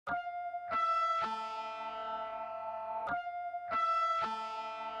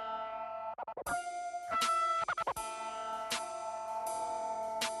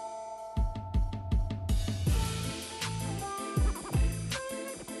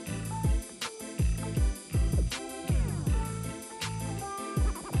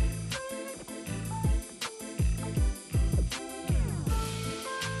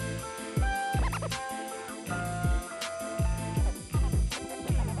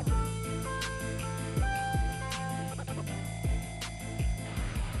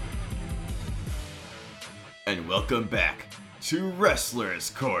And welcome back to Wrestler's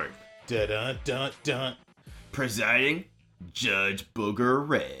Court. Dun-dun-dun-dun. Presiding, Judge Booger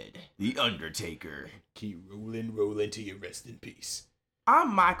Red, The Undertaker. Keep rolling till you rest in peace.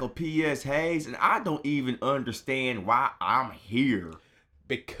 I'm Michael P.S. Hayes, and I don't even understand why I'm here.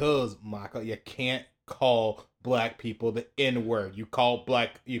 Because, Michael, you can't call black people the N-word. You call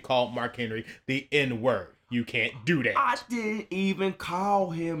Mark Henry the N-word. You can't do that. I didn't even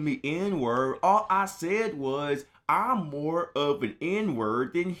call him the N-word. All I said was, I'm more of an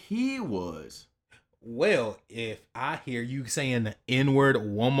N-word than he was. Well, if I hear you saying the N-word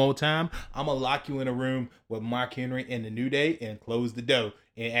one more time, I'm going to lock you in a room with Mark Henry and the New Day and close the door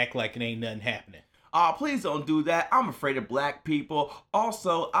and act like it ain't nothing happening. Please don't do that. I'm afraid of black people.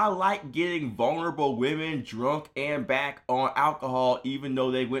 Also, I like getting vulnerable women drunk and back on alcohol even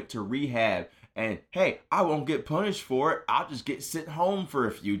though they went to rehab. And hey, I won't get punished for it. I'll just get sent home for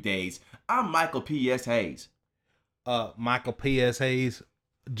a few days. I'm Michael P.S. Hayes. Michael P.S. Hayes,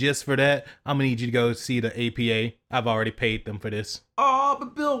 just for that, I'm going to need you to go see the APA. I've already paid them for this. Oh,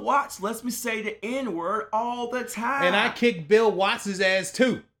 but Bill Watts lets me say the N-word all the time. And I kicked Bill Watts' ass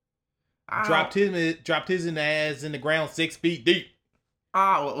too. Dropped his in the ass in the ground 6 feet deep.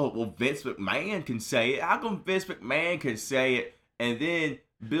 Well, Vince McMahon can say it. How come Vince McMahon can say it, and then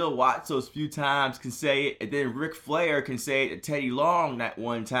Bill Watts those few times can say it, and then Ric Flair can say it to Teddy Long that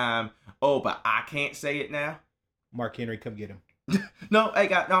one time. Oh, but I can't say it now? Mark Henry, come get him. No, hey,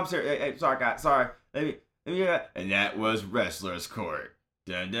 God, no, I'm serious. Hey, sorry, God, sorry. And that was Wrestler's Court.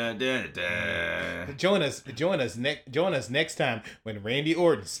 Dun, dun, dun, dun. Join us next time when Randy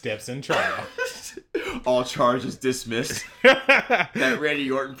Orton steps in trial. All charges dismissed. That Randy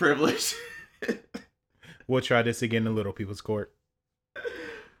Orton privilege. We'll try this again in Little People's Court.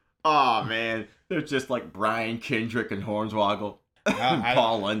 Oh man, they're just like Brian Kendrick and Hornswoggle,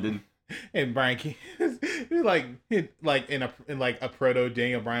 Paul London, and Brian. like in a proto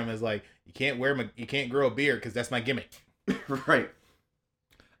Daniel Bryan is like, you can't grow a beard because that's my gimmick. Right.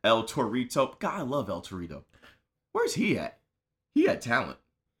 El Torito. God, I love El Torito. Where's he at? He had talent.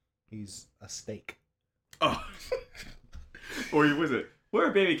 He's a steak. Oh. Or was it? Where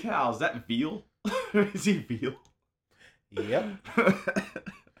are baby cows? Is that veal? Is he veal? Yep.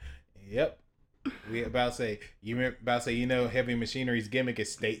 Yep. We about to say, Heavy Machinery's gimmick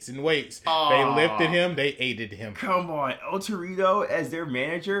is states and weights. Oh, they lifted him, they aided him. Come on, El Torito as their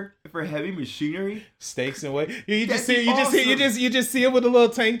manager for Heavy Machinery. Stakes and weights. You just see him with a little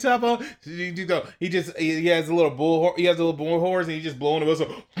tank top on. He has a little bull horse, and he just blowing the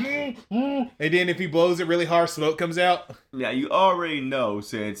whistle. And then if he blows it really hard, smoke comes out. Yeah, you already know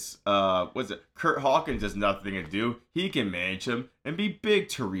since Kurt Hawkins has nothing to do, he can manage him and be Big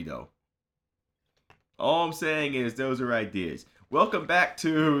Torito. All I'm saying is those are ideas. Welcome back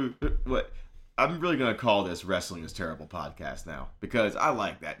to what I'm really going to call this Wrestling is Terrible podcast now because I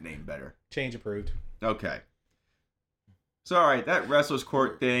like that name better. Change approved. Okay. So, all right, that Wrestler's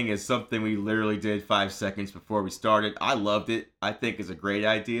Court thing is something we literally did 5 seconds before we started. I loved it. I think it's a great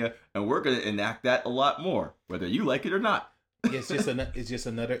idea, and we're going to enact that a lot more, whether you like it or not. It's just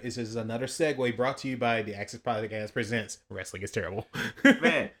another segue brought to you by the Access Podcast presents Wrestling is Terrible.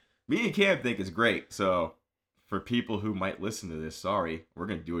 Man. Me and Cam think it's great, so for people who might listen to this, sorry, we're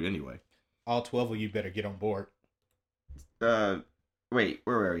going to do it anyway. All 12 of you better get on board. Wait,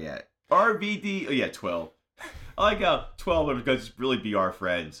 where are we at? RVD, oh yeah, 12. I like how 12 of them going to really be our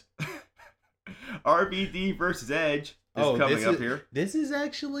friends. RVD versus Edge is coming up here. This is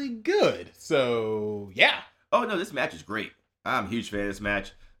actually good, so yeah. Oh no, this match is great. I'm a huge fan of this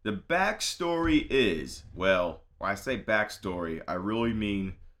match. The backstory is, well, when I say backstory, I really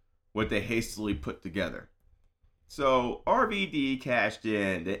mean what they hastily put together. So RVD cashed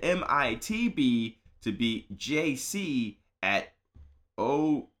in the MITB to beat JC at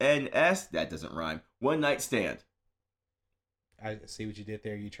ONS, that doesn't rhyme, One Night Stand. I see what you did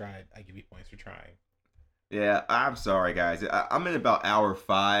there. You tried. I give you points for trying. Yeah, I'm sorry guys. I'm in about hour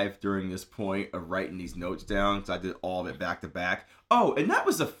 5 during this point of writing these notes down because I did all of it back to back. Oh, and that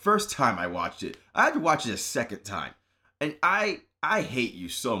was the first time I watched it. I had to watch it a second time. And I hate you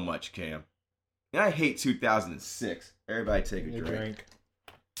so much, Cam. And I hate 2006. Everybody take a drink.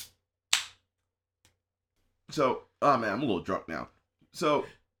 So, oh man, I'm a little drunk now. So,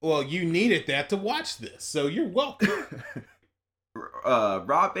 well, you needed that to watch this, so you're welcome.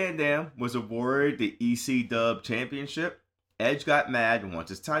 Rob Van Dam was awarded the EC Dub Championship. Edge got mad and wants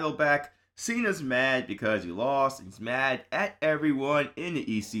his title back. Cena's mad because he lost. He's mad at everyone in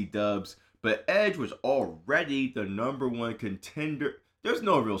the EC Dubs. But Edge was already the number one contender. There's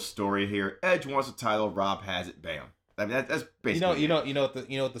no real story here. Edge wants a title. Rob has it. Bam. I mean, that's basically. You know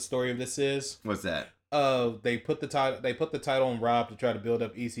what the story of this is? What's that? They put the title on Rob to try to build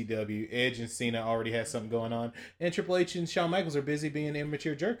up ECW. Edge and Cena already has something going on, and Triple H and Shawn Michaels are busy being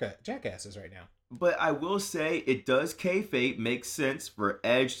immature jackasses right now. But I will say it does kayfabe make sense for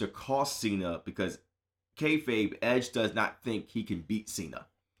Edge to cost Cena because kayfabe Edge does not think he can beat Cena.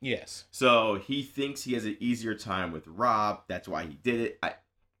 Yes. So he thinks he has an easier time with Rob. That's why he did it.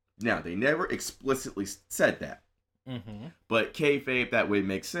 Now they never explicitly said that, but kayfabe that would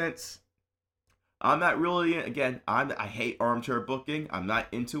make sense. I'm not really, again, I hate armchair booking. I'm not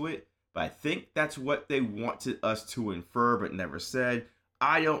into it, but I think that's what they wanted us to infer, but never said.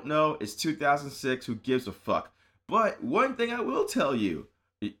 I don't know. It's 2006. Who gives a fuck? But one thing I will tell you,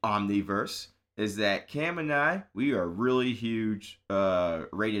 Omniverse, is that Cam and I, we are really huge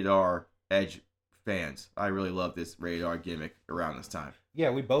rated R Edge fans. I really love this rated R gimmick around this time.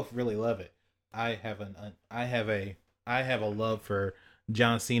 Yeah, we both really love it. I have a love for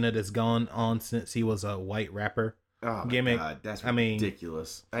John Cena that's gone on since he was a white rapper. Oh my gimmick. God, that's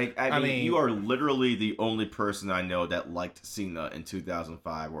ridiculous. I mean, you are literally the only person I know that liked Cena in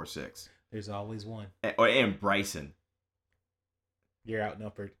 2005 or 6. There's always one. And Bryson. You're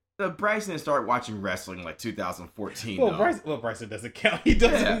outnumbered. Bryson started watching wrestling like 2014. Bryson doesn't count. He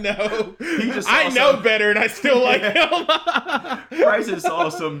doesn't know. I know better, and I still like him. Bryson saw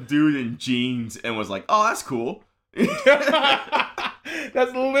some dude in jeans and was like, "Oh, that's cool."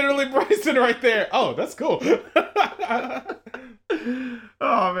 That's literally Bryson right there. Oh, that's cool.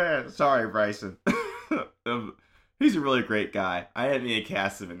 Oh man, sorry, Bryson. He's a really great guy. I didn't mean to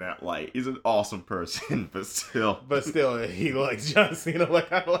cast him in that light. He's an awesome person, but still, he likes John Cena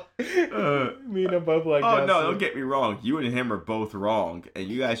like I like. Me and him both like. Oh John no, Cena. don't get me wrong. You and him are both wrong, and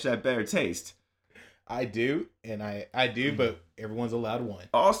you guys should have better taste. I do, and I do, but everyone's allowed one.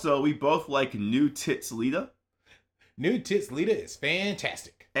 Also, we both like New Tits Lita. New Tits Lita is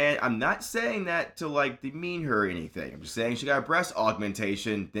fantastic. And I'm not saying that to like demean her or anything. I'm just saying she got breast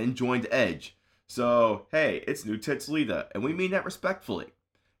augmentation, then joined Edge. So, hey, it's New Tits Lita, and we mean that respectfully.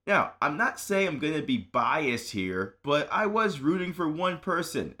 Now, I'm not saying I'm going to be biased here, but I was rooting for one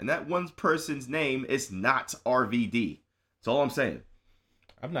person, and that one person's name is not RVD. That's all I'm saying.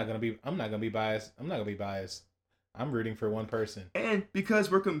 I'm not gonna be biased. I'm not gonna be biased. I'm rooting for one person. And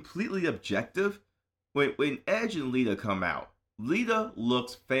because we're completely objective, when Edge and Lita come out, Lita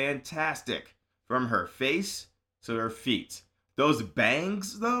looks fantastic from her face to her feet. Those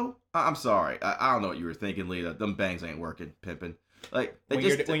bangs, though, I'm sorry. I don't know what you were thinking, Lita. Them bangs ain't working, pimping. Like when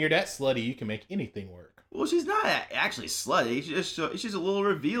you're that slutty, you can make anything work. Well, she's not actually slutty. She's a little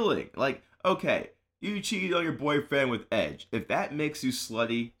revealing. Like, okay, you cheated on your boyfriend with Edge. If that makes you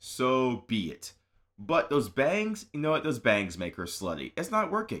slutty, so be it. But those bangs, you know what? Those bangs make her slutty. It's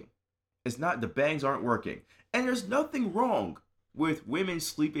not working. It's not. The bangs aren't working. And there's nothing wrong with women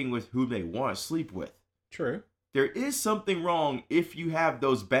sleeping with who they want to sleep with. True. There is something wrong if you have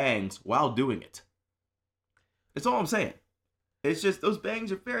those bangs while doing it. That's all I'm saying. It's just those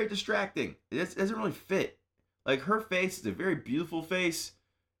bangs are very distracting. It doesn't really fit. Like, her face is a very beautiful face.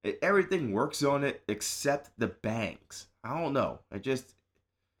 Everything works on it except the bangs. I don't know. It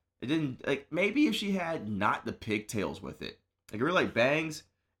didn't, like, maybe if she had not the pigtails with it. Like, really like bangs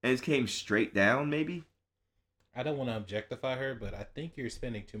and it came straight down, maybe. I don't want to objectify her, but I think you're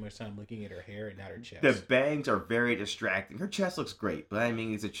spending too much time looking at her hair and not her chest. The bangs are very distracting. Her chest looks great, but I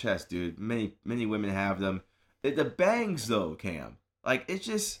mean, it's a chest, dude. Many women have them. The bangs, though, Cam, like, it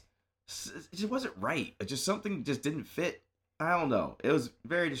just wasn't right. It just, something just didn't fit. I don't know. It was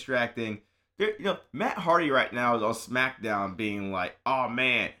very distracting. You know, Matt Hardy right now is on SmackDown being like, oh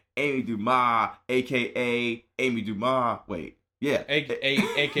man, Amy Dumas, a.k.a. Amy Dumas. Wait. Yeah.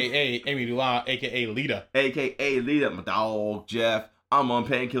 AKA Amy Dumas, AKA Lita. AKA Lita, my dog, Jeff. I'm on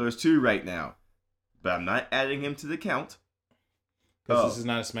painkillers too right now. But I'm not adding him to the count. Because this is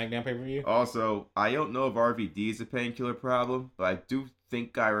not a SmackDown pay-per-view? Also, I don't know if RVD is a painkiller problem, but I do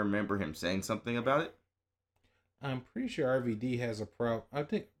think I remember him saying something about it. I'm pretty sure RVD has a problem. I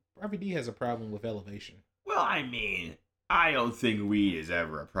think RVD has a problem with elevation. Well, I mean, I don't think weed is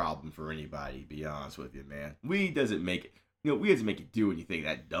ever a problem for anybody, to be honest with you, man. Weed doesn't make it. You know, we doesn't make it do anything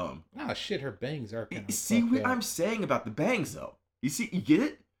that dumb. Ah, shit, her bangs are kind of. See what I'm saying about the bangs, though? You see, you get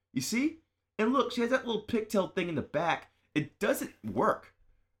it? You see? And look, she has that little pigtail thing in the back. It doesn't work.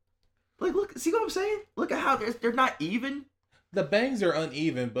 Like, look, see what I'm saying? Look at how they're not even. The bangs are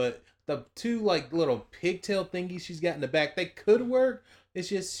uneven, but the two, like, little pigtail thingies she's got in the back, they could work. It's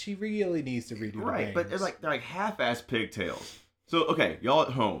just she really needs to redo the bangs. Right, but they're like half-ass pigtails. So, okay, y'all at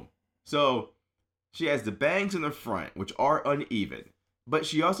home. So, she has the bangs in the front, which are uneven, but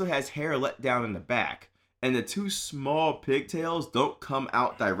she also has hair let down in the back, and the two small pigtails don't come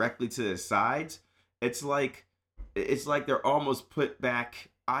out directly to the sides. it's like they're almost put back,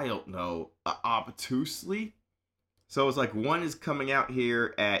 I don't know, obtusely. So it's like one is coming out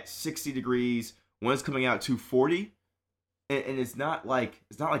here at 60 degrees, one's coming out 240, and it's not like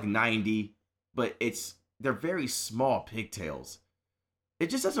 90, but they're very small pigtails. It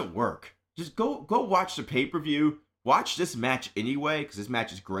just doesn't work. Just go watch the pay-per-view. Watch this match anyway, because this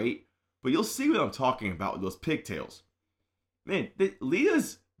match is great. But you'll see what I'm talking about with those pigtails. Man,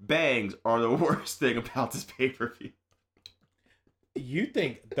 Lita's bangs are the worst thing about this pay-per-view. You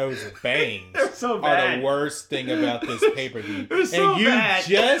think those bangs so are the worst thing about this pay-per-view. So and you bad.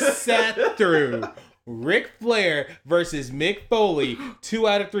 just sat through Ric Flair versus Mick Foley, 2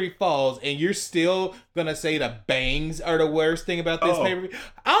 out of 3 falls, and you're still gonna say the bangs are the worst thing about this pay-per-view?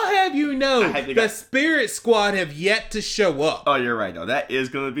 I'll have you know, the Spirit Squad have yet to show up. Oh, you're right. No, that is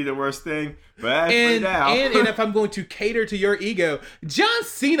gonna be the worst thing. But as for now, and if I'm going to cater to your ego, John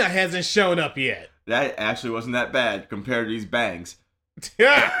Cena hasn't shown up yet. That actually wasn't that bad compared to these bangs.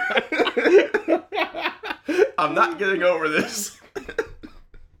 I'm not getting over this.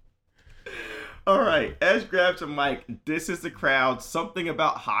 All right, Edge grabs a mic. This is the crowd. Something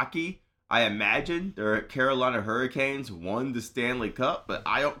about hockey. I imagine their Carolina Hurricanes won the Stanley Cup, but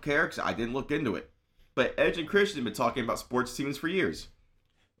I don't care because I didn't look into it. But Edge and Christian have been talking about sports teams for years.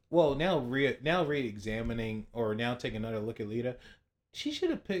 Well, now re-examining or now taking another look at Lita, she should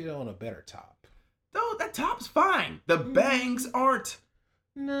have picked on a better top. No, that top's fine. The bangs aren't.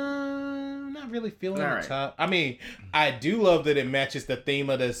 No, I'm not really feeling All the right. top. I mean, I do love that it matches the theme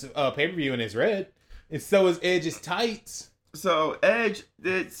of this pay-per-view and it's red. And so is Edge's tights. So Edge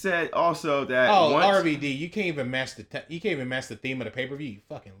said also that RVD, you can't even match the theme of the pay-per-view, you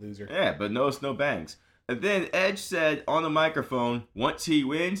fucking loser. Yeah, but notice no bangs. And then Edge said on the microphone, once he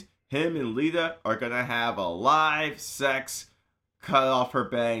wins, him and Lita are gonna have a live sex, cut off her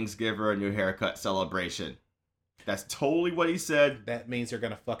bangs, give her a new haircut celebration. That's totally what he said. That means they're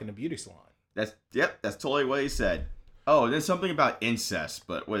gonna fuck in the beauty salon. That's totally what he said. Oh, and then something about incest,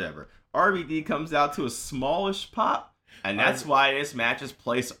 but whatever. RVD comes out to a smallish pop, and that's why this match is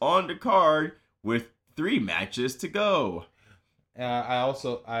placed on the card with 3 matches to go. I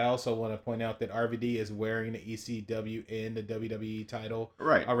also want to point out that RVD is wearing the ECW and the WWE title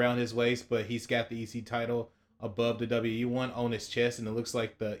around his waist, but he's got the EC title above the WWE one on his chest, and it looks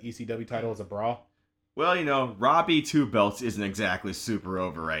like the ECW title is a bra. Well, you know, Robbie Two Belts isn't exactly super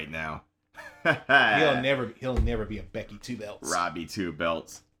over right now. He'll never be a Becky Two Belts. Robbie Two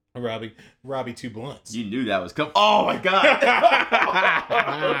Belts. Robbie Two Blunts. You knew that was coming. Oh my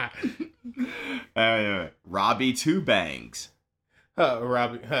god. Robbie Two Bangs.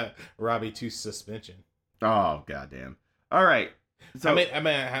 Robbie Two Suspension. Oh goddamn. All right. So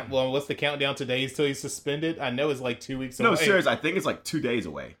well, what's the countdown to days till he's suspended? I know it's like 2 weeks away. No, seriously, I think it's like 2 days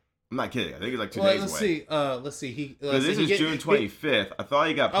away. I'm not kidding. I think it's like 2 days away. Let's see. This is June 25th. I thought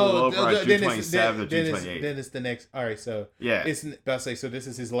he got pulled over on June 27th or June 28th. Then it's the next. All right, so yeah, it's about to say. So this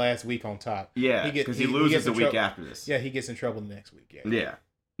is his last week on top. Yeah, because he loses the week after this. Yeah, he gets in trouble the next week. Yeah.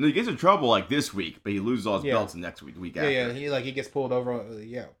 No, he gets in trouble like this week, but he loses all his belts the next week, the week after. Yeah, he gets pulled over.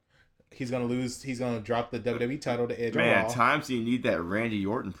 Yeah, he's gonna lose. He's gonna drop the WWE title to Edge. Man, at times you need that Randy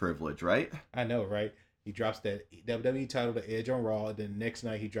Orton privilege, right? I know, right? He drops that WWE title to Edge on Raw, and then next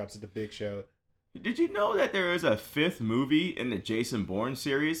night he drops it to Big Show. Did you know that there is a 5th movie in the Jason Bourne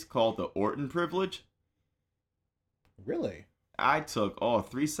series called The Orton Privilege? Really? I took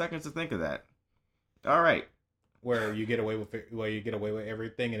 3 seconds to think of that. All right. Where you get away with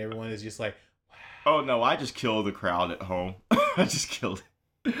everything, and everyone is just like, wow. Oh no, I just killed the crowd at home. I just killed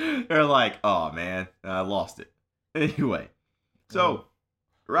it. They're like, oh man, I lost it. Anyway, so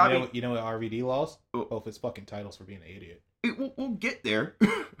Robbie, you know what RVD lost? Both his fucking titles for being an idiot. We'll get there.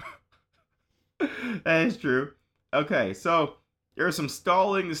 That is true. Okay, so there's some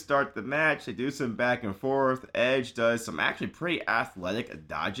stalling to start the match. They do some back and forth. Edge does some actually pretty athletic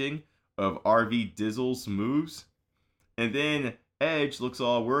dodging of RV Dizzle's moves. And then Edge looks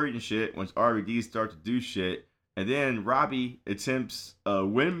all worried and shit once RVD starts to do shit. And then Robbie attempts a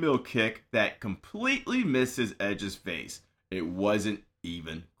windmill kick that completely misses Edge's face. It wasn't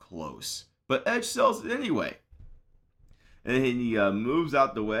even close. But Edge sells it anyway. And then he moves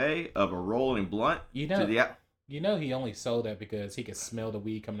out the way of a rolling blunt. You know he only sold that because he could smell the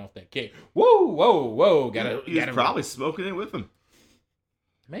weed coming off that kick. Whoa. He's probably smoking it with him.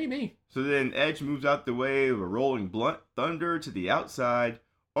 Maybe. So then Edge moves out the way of a rolling blunt thunder to the outside.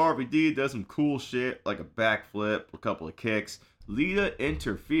 RVD does some cool shit like a backflip, a couple of kicks. Lita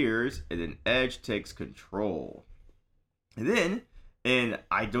interferes, and then Edge takes control. And then, and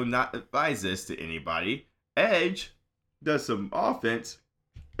I do not advise this to anybody, Edge does some offense,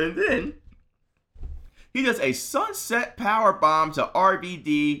 and then He does a sunset power bomb to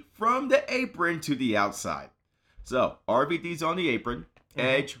RVD from the apron to the outside. So RVD's on the apron.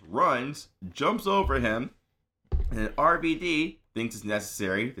 Edge runs, jumps over him, and RVD thinks it's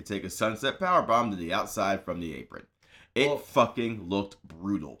necessary to take a sunset power bomb to the outside from the apron. It fucking looked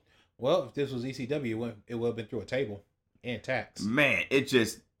brutal. Well, if this was ECW, it would have been through a table and tacks. Man, it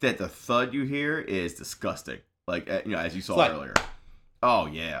just, that the thud you hear is disgusting. Like, as you saw earlier. Oh,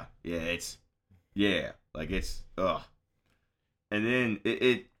 yeah. Yeah, ugh. And then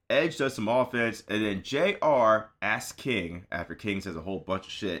Edge does some offense, and then JR asks King, after King says a whole bunch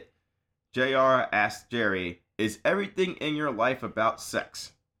of shit, JR asks Jerry, is everything in your life about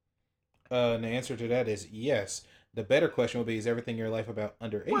sex? And the answer to that is yes. The better question would be, is everything in your life about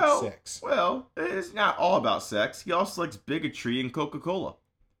underage sex? Well, it's not all about sex. He also likes bigotry and Coca-Cola.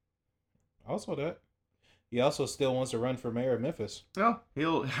 Also that. He also still wants to run for mayor of Memphis. No,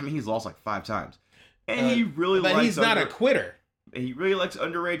 he's lost like 5 times. And he really likes... But he's not a quitter. He really likes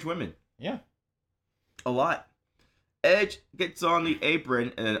underage women. Yeah. A lot. Edge gets on the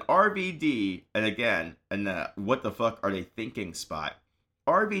apron, and then RVD, and again, what the fuck are they thinking spot,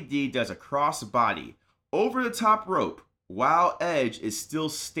 RVD does a crossbody over the top rope while Edge is still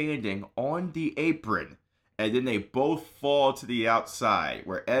standing on the apron. And then they both fall to the outside,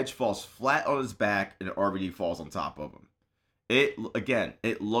 where Edge falls flat on his back and RVD falls on top of him.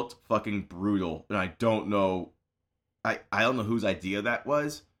 It looked fucking brutal, and I don't know whose idea that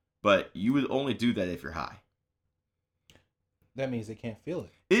was, but you would only do that if you're high. That means they can't feel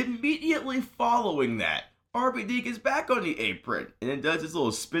it. Immediately following that, RVD gets back on the apron and then does this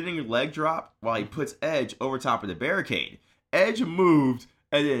little spinning leg drop while he puts Edge over top of the barricade. Edge moved,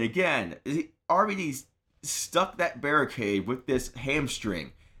 and then again, RVD stuck that barricade with this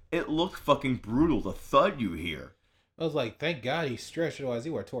hamstring. It looked fucking brutal, the thud you hear. I was like, thank God he stretched, otherwise he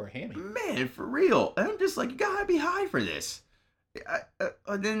would have tore a hammy. Man, for real. And I'm just like, you gotta be high for this.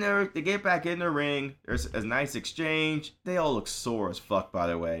 And then they get back in the ring. There's a nice exchange. They all look sore as fuck, by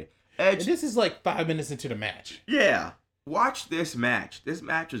the way. Edge. And this is like 5 minutes into the match. Yeah. Watch this match. This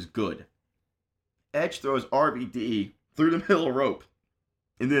match is good. Edge throws RVD through the middle rope.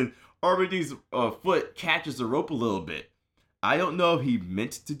 And then RVD's foot catches the rope a little bit. I don't know if he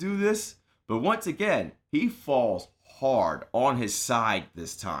meant to do this, but once again, he falls hard on his side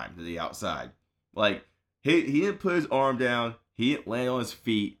this time to the outside. Like, he didn't put his arm down. He didn't land on his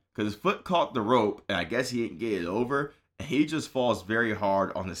feet because his foot caught the rope, and I guess he didn't get it over. And he just falls very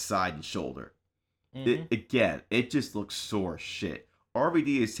hard on his side and shoulder. Mm-hmm. It just looks sore as shit.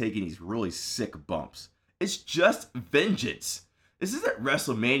 RVD is taking these really sick bumps. It's just vengeance. This isn't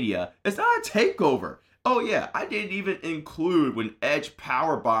WrestleMania. It's not a takeover. Oh yeah, I didn't even include when Edge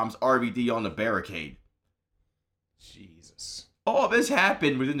power bombs RVD on the barricade. Jesus. All this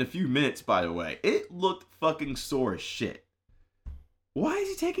happened within a few minutes, by the way. It looked fucking sore as shit. Why is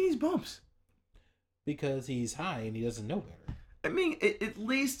he taking these bumps? Because he's high and he doesn't know better. I mean, at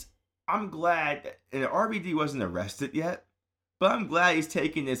least I'm glad, and RVD wasn't arrested yet, but I'm glad he's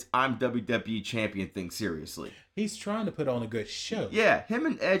taking this I'm WWE champion thing seriously. He's trying to put on a good show. Yeah, him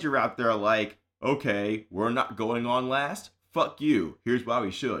and Edge are out there like, okay, we're not going on last. Fuck you. Here's why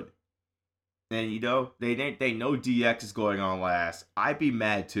we should. And they know DX is going on last. I'd be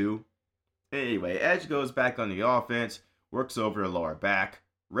mad too. Anyway, Edge goes back on the offense, works over the lower back,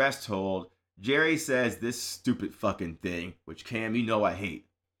 rest hold. Jerry says this stupid fucking thing, which Cam, you know I hate.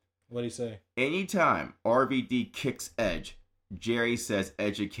 What'd he say? Anytime RVD kicks Edge, Jerry says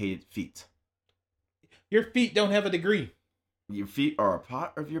educated feet. Your feet don't have a degree. Your feet are a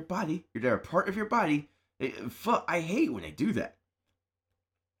part of your body. They're a part of your body. Fuck, I hate when they do that.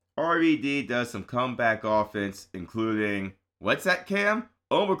 RVD does some comeback offense, including, what's that, Cam?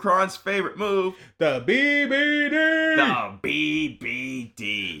 Omicron's favorite move. The BBD. The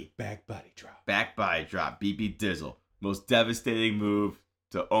BBD. Back body drop. Back body drop. BB Dizzle. Most devastating move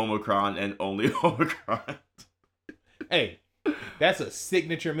to Omicron and only Omicron. Hey, that's a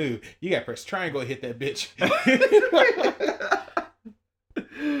signature move. You got to press triangle and hit that bitch.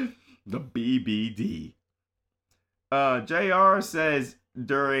 The BBD. JR says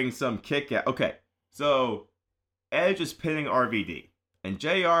during some kick out. Okay, so Edge is pinning RVD. And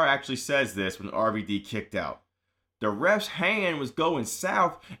JR actually says this when RVD kicked out. The ref's hand was going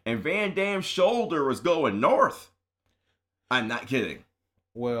south and Van Dam's shoulder was going north. I'm not kidding.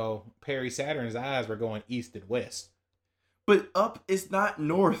 Well, Perry Saturn's eyes were going east and west. But up is not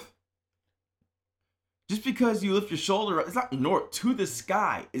north. Just because you lift your shoulder up, it's not north. To the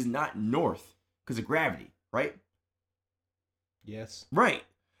sky is not north because of gravity, right? Yes. Right.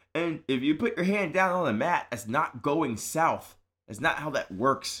 And if you put your hand down on the mat, that's not going south. That's not how that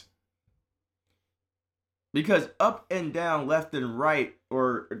works. Because up and down, left and right,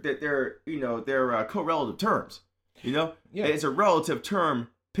 or they're correlative terms. Yeah. It's a relative term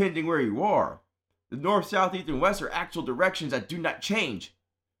pending where you are. The north, south, east, and west are actual directions that do not change.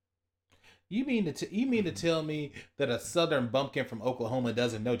 You mean to tell me that a southern bumpkin from Oklahoma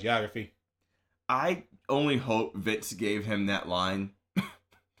doesn't know geography? I only hope Vince gave him that line.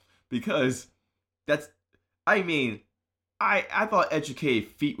 Because I thought educated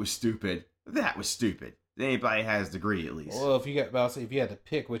feet was stupid. That was stupid. Anybody has a degree at least. Well, if you had to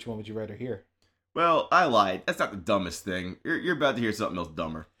pick, which one would you rather hear? Well, I lied. That's not the dumbest thing. You're about to hear something else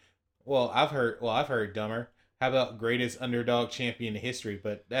dumber. Well, I've heard dumber. How about greatest underdog champion in history?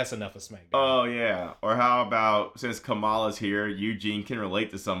 But that's enough of SmackDown. Oh yeah. Or how about since Kamala's here, Eugene can relate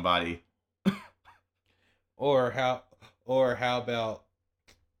to somebody. or how about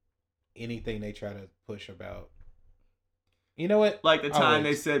anything they try to push about. You know what? Like the time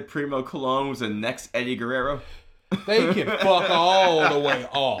they said Primo Colon was the next Eddie Guerrero. They can fuck all the way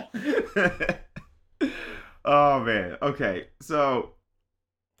off. Oh man. Okay. So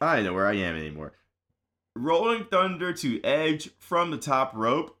I don't know where I am anymore. Rolling Thunder to Edge from the top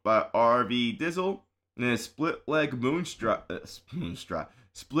rope by RV Dizzle, and then a split leg moonsault,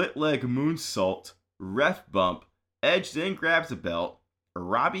 ref bump. Edge then grabs the belt.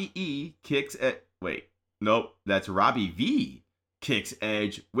 Robbie E kicks at that's Robbie V kicks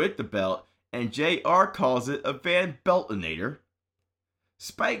Edge with the belt, and JR calls it a Van Beltinator.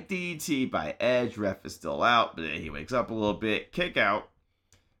 Spike DDT by Edge, ref is still out, but then he wakes up a little bit. Kick out.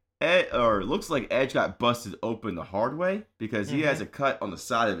 Looks like Edge got busted open the hard way because he has a cut on the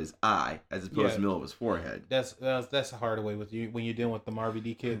side of his eye as opposed to the middle of his forehead. That's the harder way with you when you're dealing with the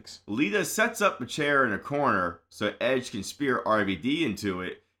RVD kicks. Lita sets up a chair in a corner so Edge can spear RVD into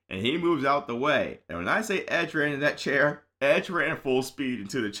it, and he moves out the way. And when I say Edge ran into that chair, Edge ran full speed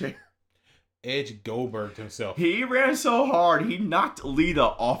into the chair. Edge Goldberged himself. He ran so hard he knocked Lita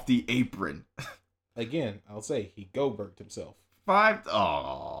off the apron. Again, I'll say he Goldberged himself.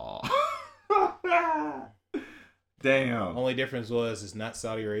 Oh. Damn. Only difference was it's not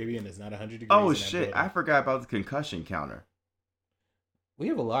Saudi Arabia and it's not 100 degrees. Oh shit! I forgot about the concussion counter. We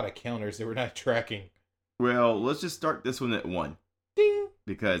have a lot of counters that we're not tracking. Well, let's just start this one at 1. Ding.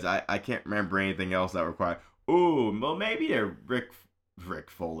 Because I can't remember anything else that required. Ooh, well maybe a Rick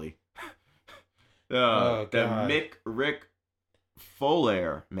Foley. The Rick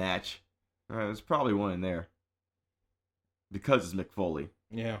Folair match. There's probably one in there. Because it's Mick Foley.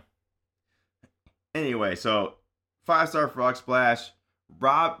 Yeah. Anyway, so 5-star frog splash.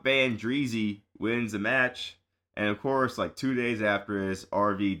 Rob Van Dreezy wins the match. And of course, like 2 days after this,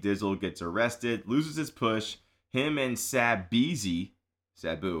 RV Dizzle gets arrested, loses his push. Him and Sabu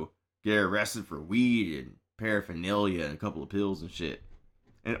get arrested for weed and paraphernalia and a couple of pills and shit.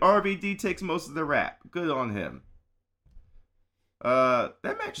 And RVD takes most of the rap. Good on him. That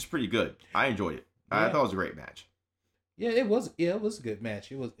match is pretty good. I enjoyed it. Yeah. I thought it was a great match. Yeah, it was a good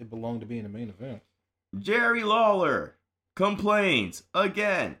match. It belonged to be in the main event. Jerry Lawler complains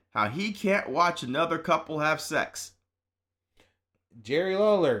again how he can't watch another couple have sex. Jerry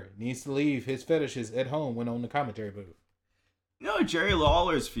Lawler needs to leave his fetishes at home when on the commentary booth. You know, Jerry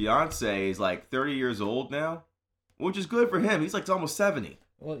Lawler's fiance is like 30 years old now, which is good for him. He's like almost 70.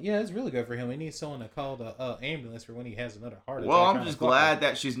 Well, yeah, it's really good for him. He needs someone to call the ambulance for when he has another heart attack. Well, I'm just glad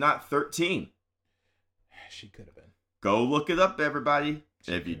that she's not 13. She could have been. Go look it up, everybody.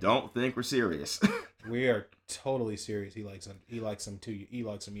 If you don't think we're serious. We are totally serious. He likes him. He likes him too. He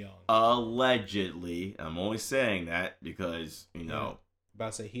likes him young. Allegedly. I'm only saying that because, About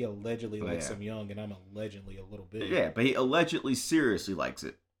to say he allegedly likes him young, and I'm allegedly a little bit. Yeah, but he allegedly seriously likes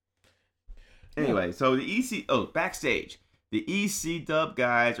it. Anyway, so backstage. The EC Dub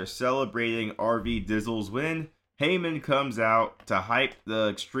guys are celebrating RV Dizzle's win. Heyman comes out to hype the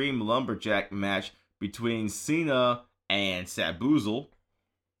Extreme Lumberjack match between Cena and Saboozle.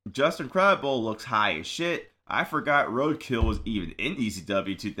 Justin Credible looks high as shit. I forgot Roadkill was even in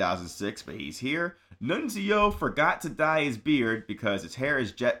ECW 2006, but he's here. Nunzio forgot to dye his beard because his hair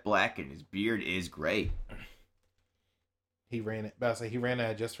is jet black and his beard is gray. He ran out of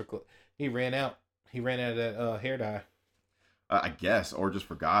that hair dye. I guess, or just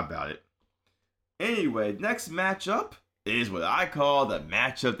forgot about it. Anyway, next matchup is what I call the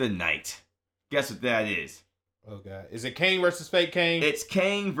match of the night. Guess what that is? Oh, God. Is it Kane versus fake Kane? It's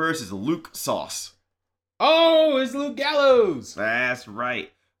Kane versus Luke Sauce. Oh, it's Luke Gallows. That's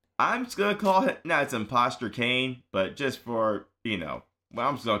right. I'm just going to call him, it's Imposter Kane, but just for,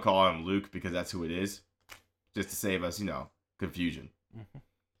 I'm just going to call him Luke because that's who it is. Just to save us, confusion. Mm-hmm.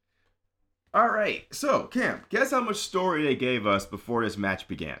 All right. So, Cam, guess how much story they gave us before this match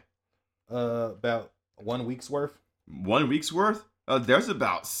began? About 1 week's worth? 1 week's worth? There's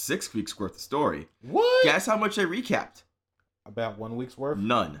about 6 weeks worth of story. What? Guess how much they recapped? About 1 week's worth?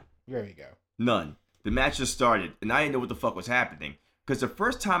 None. There you go. None. The match just started, and I didn't know what the fuck was happening. Because the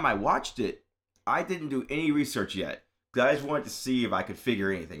first time I watched it, I didn't do any research yet. Because I just wanted to see if I could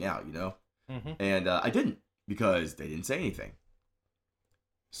figure anything out, you know? Mm-hmm. And I didn't, because they didn't say anything.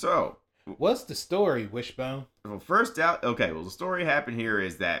 So. What's the story, Wishbone? Well, the story happened here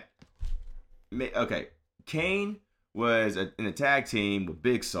is that, Kane was in a tag team with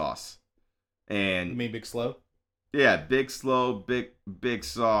Big Sauce. And You mean Big Slow? Yeah, Big Slow, Big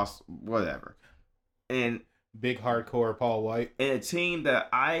Sauce, whatever. And Big Hardcore Paul White. And a team that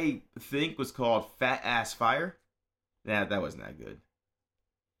I think was called Fat Ass Fire. Nah, that wasn't that good.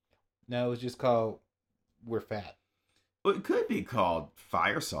 No, it was just called We're Fat. Well, it could be called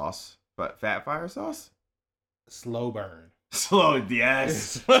Fire Sauce, but Fat Fire Sauce? Slow Burn. Slow,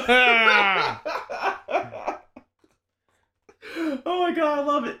 yes. Oh my god, I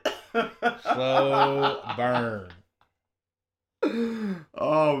love it. Slow Burn.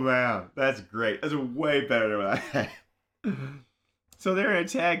 Oh man, that's great. That's way better than what I had. So they're in a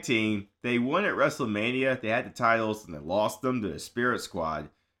tag team. They won at WrestleMania. They had the titles and they lost them to the Spirit Squad.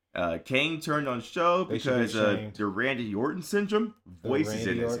 Kane turned on show because the Randy Orton syndrome voices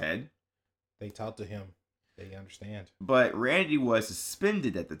in his head. They talked to him. They understand. But Randy was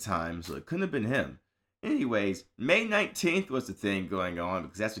suspended at the time, so it couldn't have been him. Anyways, May 19th was the thing going on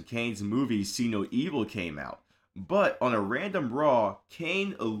because that's when Kane's movie See No Evil came out. But on a random Raw,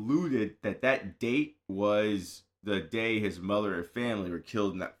 Kane alluded that that date was the day his mother and family were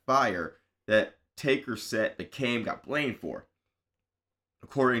killed in that fire that Taker said that Kane got blamed for,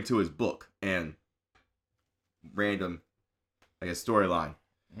 according to his book and random, storyline.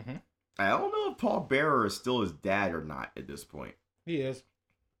 Mm-hmm. I don't know if Paul Bearer is still his dad or not at this point. He is.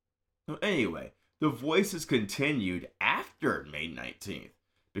 So anyway, the voices continued after May 19th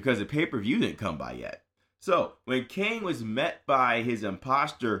because the pay-per-view didn't come by yet. So, when Kane was met by his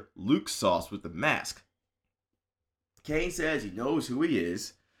imposter Luke Sauce with the mask, Kane says he knows who he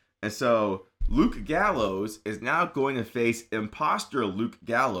is, and so Luke Gallows is now going to face imposter Luke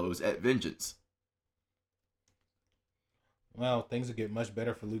Gallows at Vengeance. Well, things will get much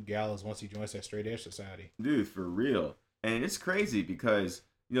better for Luke Gallows once he joins that Straight Edge Society. Dude, for real. And it's crazy because,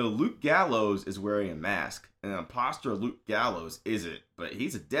 Luke Gallows is wearing a mask, and imposter Luke Gallows isn't, but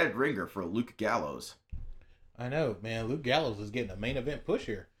he's a dead ringer for Luke Gallows. I know, man. Luke Gallows is getting a main event push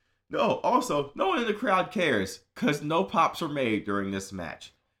here. No, also, no one in the crowd cares because no pops were made during this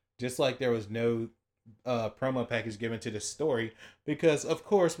match. Just like there was no promo package given to this story because, of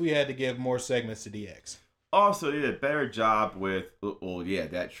course, we had to give more segments to DX. Also, they did a better job with... Well, yeah,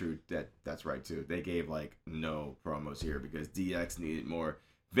 that's true. That's right, too. They gave, no promos here because DX needed more.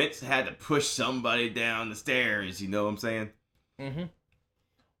 Vince had to push somebody down the stairs, you know what I'm saying? Mm-hmm.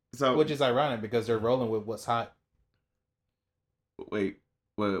 So, which is ironic because they're rolling with what's hot. Wait,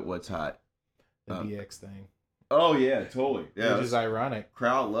 what's hot? The DX thing. Oh yeah, totally. Yeah, which is ironic.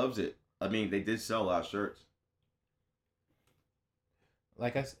 Crowd loves it. I mean, they did sell a lot of shirts.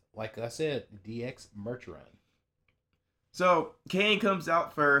 Like I said, DX merch run. So Kane comes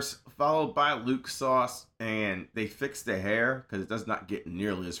out first, followed by Luke Sauce, and they fix the hair because it does not get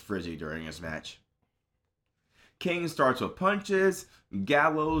nearly as frizzy during this match. Kane starts with punches.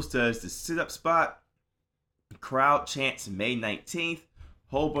 Gallows does the sit-up spot. The crowd chants May 19th.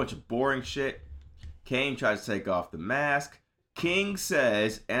 Whole bunch of boring shit. Kane tries to take off the mask. King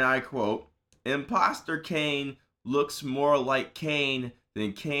says, and I quote, "Imposter Kane looks more like Kane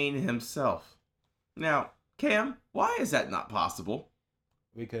than Kane himself." Now, Cam, why is that not possible?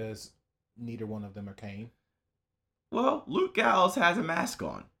 Because neither one of them are Kane. Well, Luke Gallows has a mask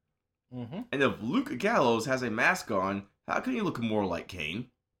on. Mm-hmm. And if Luke Gallows has a mask on, how can he look more like Kane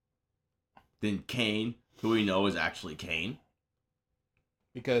than Kane, who we know is actually Kane?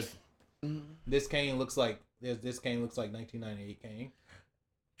 Because this Kane looks like 1998 Kane.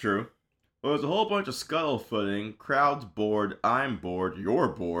 True. Well, there's a whole bunch of scuttlefuting. Crowd's bored. I'm bored. You're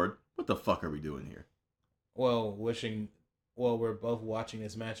bored. What the fuck are we doing here? Well, we're both watching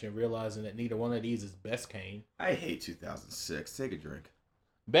this match and realizing that neither one of these is best Kane. I hate 2006. Take a drink.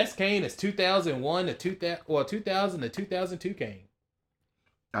 Best Kane is 2001 to 2000 to 2002 Kane.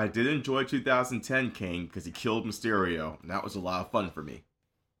 I did enjoy 2010 Kane because he killed Mysterio, and that was a lot of fun for me.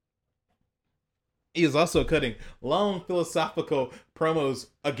 He is also cutting long philosophical promos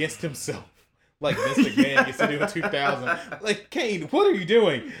against himself. Like Vince McMahon gets to do in 2000. Like, Kane, what are you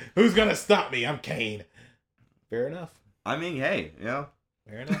doing? Who's going to stop me? I'm Kane. Fair enough. I mean, hey, Fair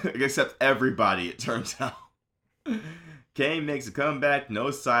enough. except everybody, it turns out. Kane makes a comeback.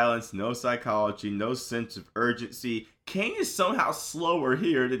 No silence, no psychology, no sense of urgency. Kane is somehow slower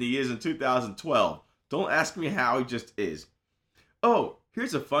here than he is in 2012. Don't ask me how, he just is. Oh,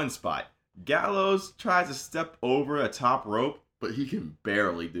 here's a fun spot. Gallows tries to step over a top rope, but he can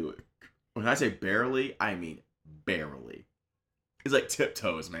barely do it. When I say barely, I mean barely. It's like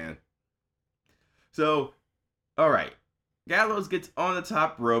tiptoes, man. So, alright. Gallows gets on the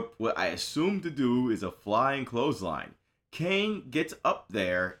top rope. What I assume to do is a flying clothesline. Kane gets up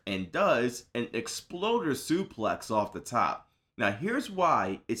there and does an exploder suplex off the top. Now, here's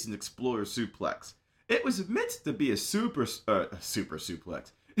why it's an exploder suplex. It was meant to be a super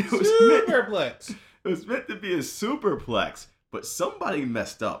suplex. It was meant to be a superplex, but somebody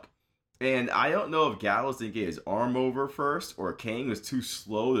messed up. And I don't know if Gallows didn't get his arm over first or Kane was too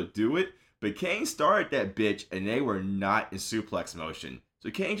slow to do it, but Kane started that bitch and they were not in suplex motion.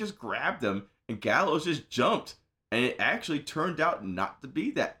 So Kane just grabbed him and Gallows just jumped. And it actually turned out not to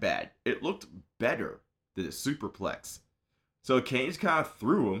be that bad. It looked better than a superplex. So Kane just kind of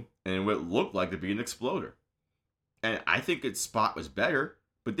threw him and what looked like to be an exploder. And I think its spot was better,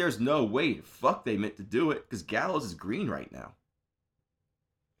 but there's no way the fuck they meant to do it because Gallows is green right now.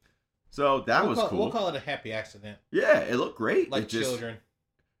 So that was cool. We'll call it a happy accident. Yeah, it looked great. Like children.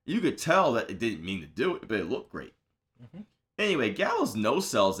 You could tell that it didn't mean to do it, but it looked great. Mm-hmm. Anyway, Gallows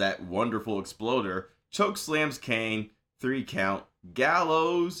no-sells that wonderful exploder, choke slams Kane, 3 count.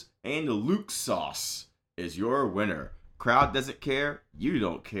 Gallows and the Luke sauce is your winner. Crowd doesn't care. You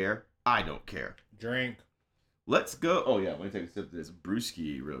don't care. I don't care. Drink. Let's go. Oh, yeah. Let me take a sip of this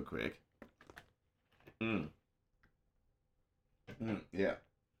brewski real quick. Yeah.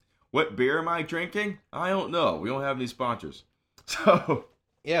 What beer am I drinking? I don't know. We don't have any sponsors. So.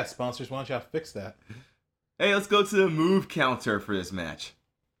 Yeah, sponsors, why don't y'all fix that? Hey, let's go to the move counter for this match.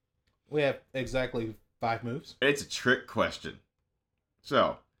 We have exactly 5 moves. It's a trick question.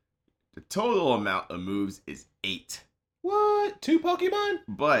 So, the total amount of moves is 8. What? 2 Pokemon?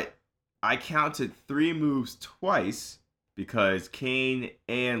 But I counted 3 moves twice because Kane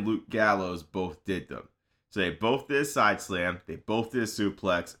and Luke Gallows both did them. So they both did a side slam, they both did a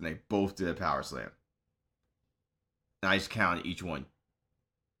suplex, and they both did a power slam. And I just counted each one.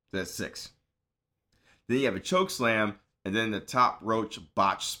 So that's 6. Then you have a choke slam, and then the top roach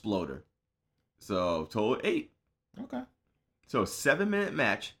botch sploder. So total 8. Okay. So 7-minute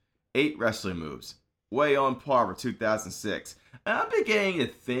match, 8 wrestling moves. Way on par with 2006. And I'm beginning to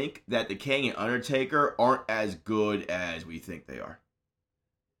think that the King and Undertaker aren't as good as we think they are.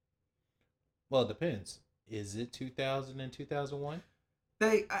 Well, it depends. Is it 2000 and 2001?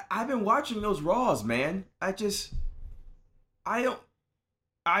 I've been watching those Raws, man. I don't know.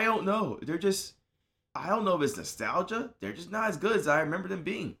 I don't know if it's nostalgia. They're just not as good as I remember them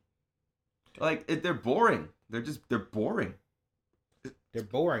being. Like, they're boring. They're boring. They're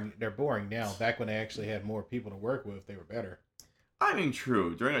boring. They're boring now. Back when they actually had more people to work with, they were better. I mean,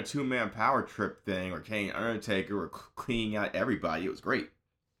 true. During a 2-man power trip thing, or Kane and Undertaker were cleaning out everybody, it was great.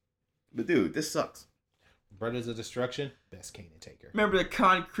 But dude, this sucks. Brothers of Destruction, best Kane and Taker. Remember the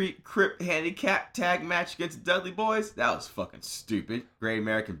Concrete Crip handicap tag match against the Dudley Boys? That was fucking stupid. Great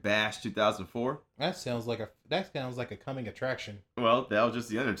American Bash 2004. That sounds like a coming attraction. Well, that was just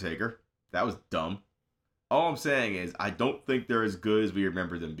the Undertaker. That was dumb. All I'm saying is, I don't think they're as good as we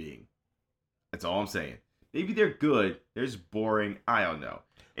remember them being. That's all I'm saying. Maybe they're good. They're just boring. I don't know.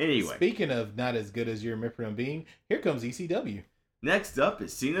 Anyway. Speaking of not as good as you remember them being, here comes ECW. Next up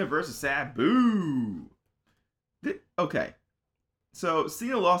is Cena versus Sabu. Okay. So,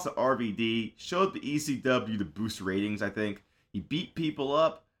 Cena lost to RVD, showed the ECW to boost ratings, I think. He beat people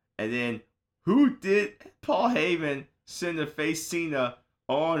up, and then who did Paul Heyman send to face Cena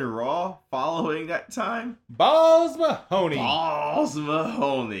on Raw following that time? Balls Mahoney. Balls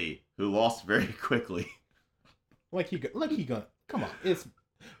Mahoney, who lost very quickly. Like he gonna come on.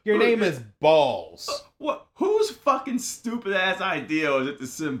 Your name is Balls. What? Whose fucking stupid ass idea was it to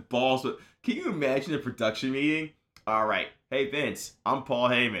send Balls? Can you imagine a production meeting? All right, hey Vince, I'm Paul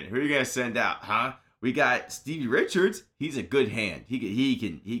Heyman. Who are you gonna send out, huh? We got Stevie Richards. He's a good hand. He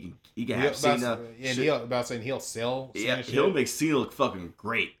can have Cena. And he'll sell. Yeah, he'll make Cena look fucking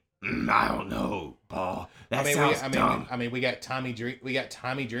great. I don't know, Paul. Sounds dumb. We got Tommy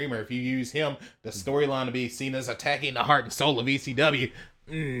Dreamer. If you use him, the storyline to be Cena's attacking the heart and soul of ECW.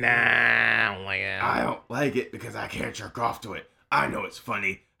 Nah, I don't like it because I can't jerk off to it. I know it's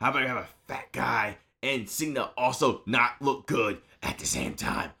funny. How about you have a fat guy and Cena also not look good at the same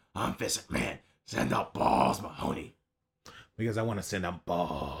time? I'm Vince McMahon. Send out Balls Mahoney. Because I want to send out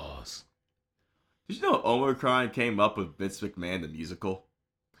balls. Did you know Omicron came up with Vince McMahon the musical?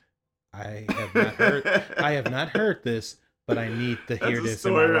 I have not heard. I have not heard this, but I need to hear this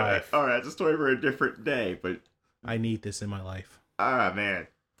in my life. All right, that's a story for a different day. But I need this in my life. man,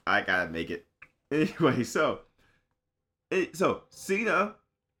 I gotta make it anyway. So Cena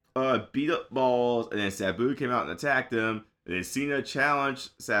beat up Balls, and then Sabu came out and attacked him. And then Cena challenged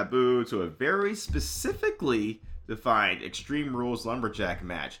Sabu to a very specifically defined Extreme Rules Lumberjack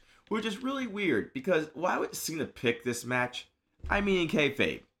match, which is really weird because why would Cena pick this match? I mean, in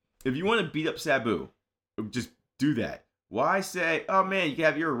kayfabe, if you want to beat up Sabu, just do that. Why say, oh man, you can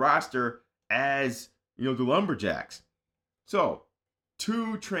have your roster as, the Lumberjacks? So,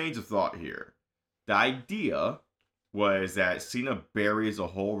 two trains of thought here. The idea was that Cena buries a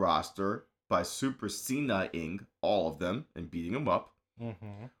whole roster by Super Cena-ing all of them and beating them up.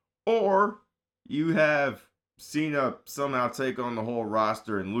 Mm-hmm. Or you have Cena somehow take on the whole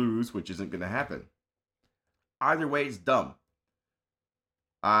roster and lose, which isn't going to happen. Either way, it's dumb.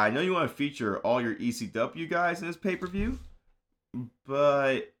 I know you want to feature all your ECW guys in this pay-per-view,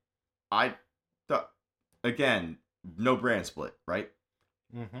 but I thought, again, no brand split, right?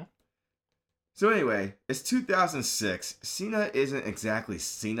 Mm-hmm. So anyway, it's 2006. Cena isn't exactly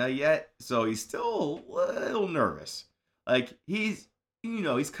Cena yet, so he's still a little nervous. Like, he's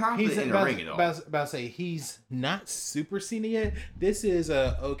confident in the ring and all. About to say, he's not Super Cena yet. This is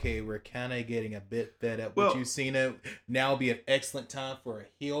okay, we're kind of getting a bit fed up with you, Cena. Now would be an excellent time for a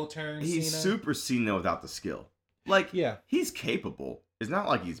heel turn, He's Cena. Super Cena without the skill. Like, yeah, he's capable. It's not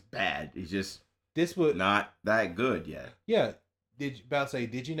like he's bad. He's just not that good yet. Yeah.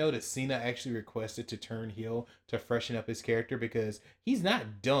 Did you know that Cena actually requested to turn heel to freshen up his character? Because he's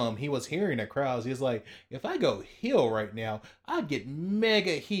not dumb. He was hearing the crowds. He's like, if I go heel right now, I get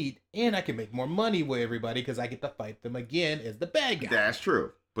mega heat and I can make more money with everybody because I get to fight them again as the bad guy. That's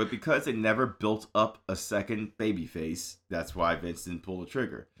true. But because they never built up a second babyface, that's why Vince didn't pull the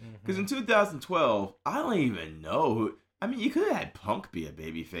trigger. Because in 2012, I don't even know who. I mean, you could have had Punk be a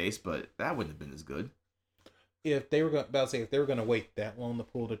babyface, but that wouldn't have been as good. If they were going to wait that long to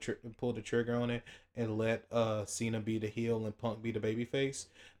pull the trigger on it and let Cena be the heel and Punk be the babyface,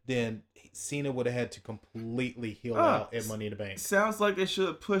 then Cena would have had to completely heel out at Money in the Bank. Sounds like they should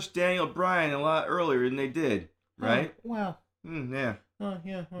have pushed Daniel Bryan a lot earlier than they did, right? Wow. Yeah. Oh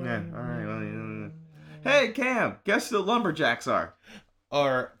yeah. Yeah. All right. Hey Cam, guess who the Lumberjacks are?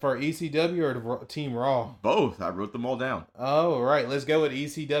 Or for ECW or the Team Raw? Both. I wrote them all down. Oh right, let's go with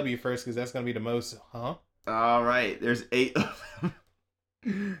ECW first because that's gonna be the most, huh? All right, there's 8 of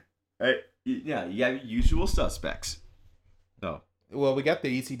them. Right. Yeah, you have usual suspects. No. Well, we got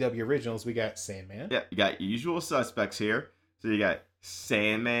the ECW originals. We got Sandman. Yeah, you got usual suspects here. So you got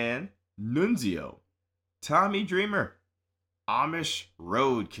Sandman, Nunzio, Tommy Dreamer, Amish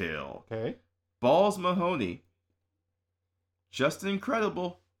Roadkill, Okay. Balls Mahoney, Justin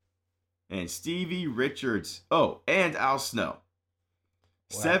Incredible, and Stevie Richards. Oh, and Al Snow.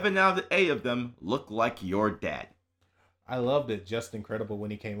 Wow. 7 out of the 8 of them look like your dad. I loved it. Just Incredible when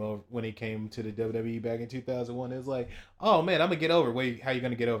he came to the WWE back in 2001. It was like, oh man, I'm gonna get over. Wait, how you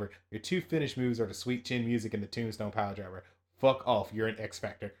gonna get over? Your 2 finish moves are the Sweet Chin Music and the Tombstone Piledriver. Fuck off. You're an X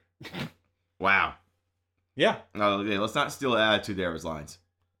Factor. Wow. Yeah. No, okay, let's not steal Attitude Era's lines.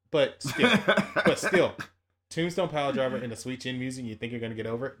 But still, Tombstone Piledriver and the Sweet Chin Music. You think you're gonna get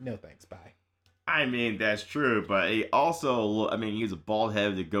over it? No thanks. Bye. I mean, that's true, but he also, he's a bald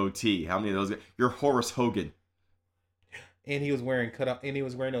head with a goatee. How many of those guys? You're Horace Hogan. And he was wearing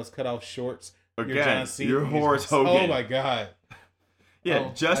those cutoff shorts. Again, you're Horace Hogan. Oh my god.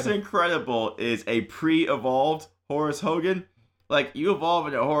 Yeah, Just Incredible is a pre-evolved Horace Hogan. Like, you evolve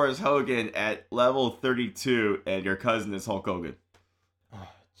into Horace Hogan at level 32, and your cousin is Hulk Hogan. Oh,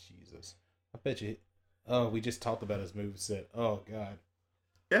 Jesus. I bet you. Oh, we just talked about his moveset. Oh, God.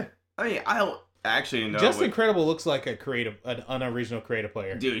 Yeah. I mean, I don't actually know. Just Incredible looks like an unoriginal creative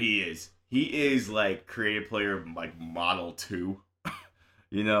player. Dude, he is. He is, like, creative player, like, Model 2.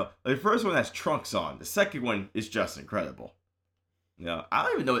 You know? The first one has trunks on. The second one is Just Incredible. You know, I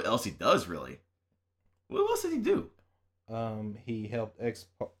don't even know what else he does, really. What else did he do? He helped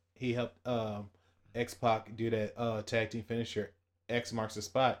X-Pac do that tag team finisher. X marks the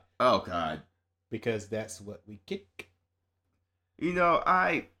spot. Oh, God. Because that's what we kick. You know,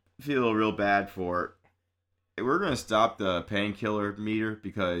 I feel real bad for it. We're going to stop the painkiller meter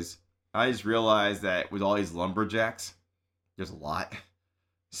because I just realized that with all these lumberjacks, there's a lot.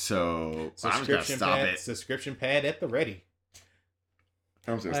 So I'm going to stop it. Subscription pad at the ready.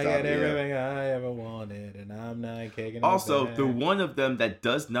 I'm just I got everything I ever wanted, and I'm not kicking. Also, the one of them that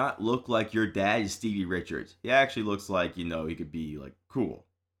does not look like your dad is Stevie Richards. He actually looks like, he could be, like, cool.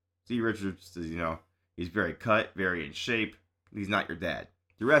 Stevie Richards is, he's very cut, very in shape. He's not your dad.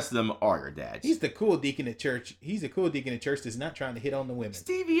 The rest of them are your dads. He's the cool deacon at church. He's the cool deacon at church that's not trying to hit on the women.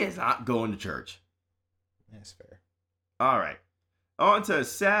 Stevie is not going to church. That's fair. All right. On to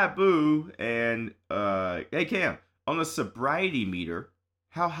Sabu and hey Cam. On the sobriety meter,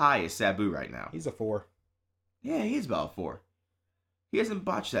 how high is Sabu right now? He's a 4. Yeah, he's about 4. He hasn't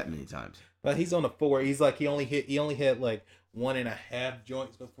botched that many times. But he's on a 4. He's like he only hit like 1.5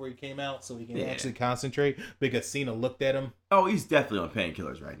 joints before he came out, so he can actually concentrate. Because Cena looked at him. Oh, he's definitely on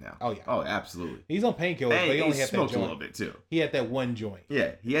painkillers right now. Oh yeah. Oh, absolutely. He's on painkillers, but he only had that joint. Smoked a little bit too. He had that one joint.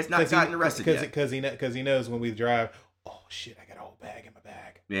 Yeah, he has not gotten arrested yet. Because he knows when we drive. Oh shit! I got a whole bag in my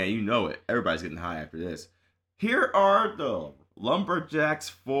bag. Yeah, you know it. Everybody's getting high after this. Here are the Lumberjacks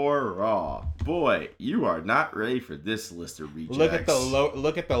for Raw. Boy, you are not ready for this list of rejects. Look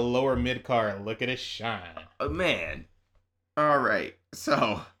at the lower mid card. Look at it shine. Man. All right.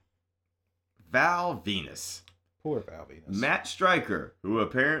 So, Val Venus. Poor Val Venus. Matt Stryker, who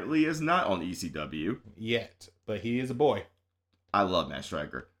apparently is not on ECW yet, but he is a boy. I love Matt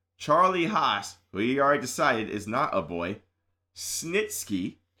Stryker. Charlie Haas, who he already decided is not a boy.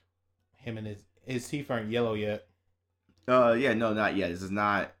 Snitsky. Him and his teeth aren't yellow yet. Yeah, no, not yet. This is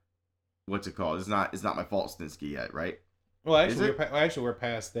not what's it called? It's not my fault, Snitsky yet, right? Well, actually, we're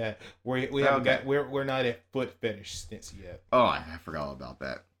past that. We haven't got we're not at foot fetish Snitsky yet. Oh, I forgot all about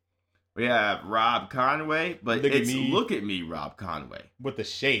that. We have Rob Conway, but look at me, Rob Conway with the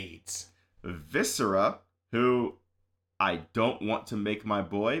shades. Viscera, who I don't want to make my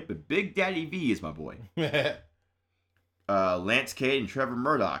boy, but Big Daddy V is my boy. Lance Cade and Trevor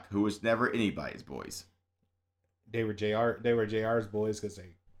Murdoch, who was never anybody's boys. They were JR's boys because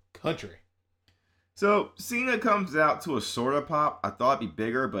they country. So Cena comes out to a sort of pop. I thought it'd be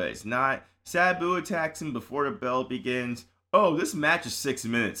bigger, but it's not. Sabu attacks him before the bell begins. Oh, this match is 6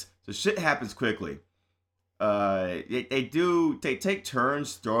 minutes, so shit happens quickly. They take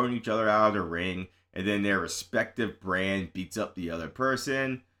turns throwing each other out of the ring, and then their respective brand beats up the other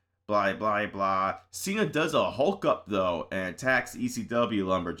person. Blah, blah, blah. Cena does a Hulk up, though, and attacks ECW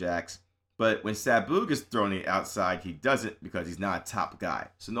Lumberjacks. But when Sabu gets thrown outside, he doesn't because he's not a top guy.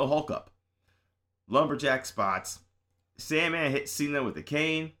 So no Hulk up. Lumberjack spots. Sandman hits Cena with a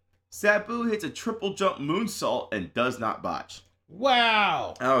cane. Sabu hits a triple jump moonsault and does not botch.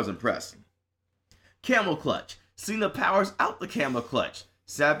 Wow! I was impressed. Camel clutch. Cena powers out the camel clutch.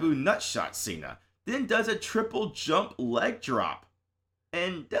 Sabu nutshots Cena. Then does a triple jump leg drop.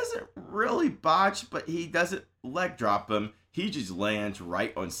 And doesn't really botch, but he doesn't leg drop him. He just lands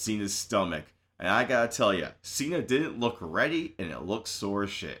right on Cena's stomach. And I gotta tell ya, Cena didn't look ready, and it looks sore as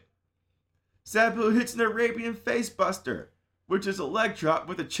shit. Sabu hits an Arabian facebuster, which is a leg drop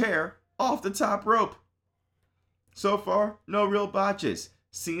with a chair off the top rope. So far, no real botches.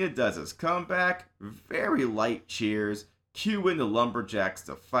 Cena does his comeback, very light cheers, cueing the Lumberjacks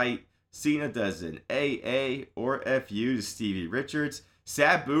to fight. Cena does an AA or FU to Stevie Richards.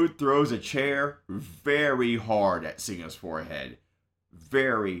 Sabu throws a chair very hard at Cena's forehead.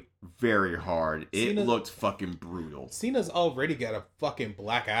 Very, very hard. It looked fucking brutal. Cena's already got a fucking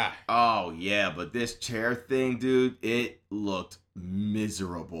black eye. Oh, yeah, but this chair thing, dude, it looked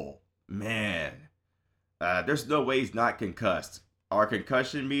miserable. Man. There's no way he's not concussed. Our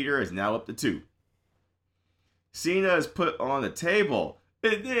concussion meter is now up to 2. Cena is put on the table.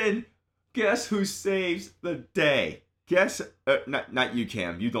 And then, guess who saves the day? Guess, not you,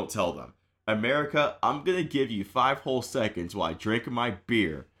 Cam. You don't tell them. America, I'm going to give you 5 whole seconds while I drink my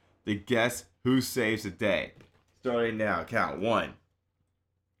beer to guess who saves the day. Starting now. Count 1.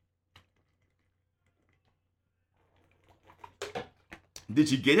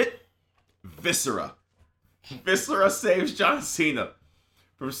 Did you get it? Viscera. Viscera saves John Cena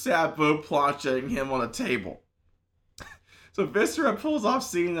from Sabu planching him on a table. So Viscera pulls off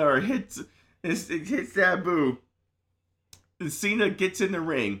Cena or hits Sabu. And Cena gets in the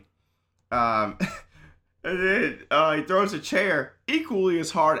ring. And then he throws a chair equally as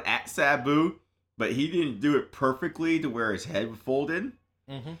hard at Sabu, but he didn't do it perfectly to where his head would fold in.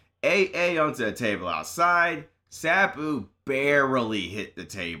 Mm-hmm. AA onto the table outside. Sabu barely hit the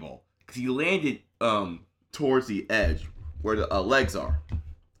table because he landed towards the edge where the legs are.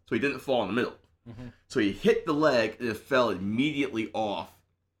 So he didn't fall in the middle. Mm-hmm. So he hit the leg and it fell immediately off.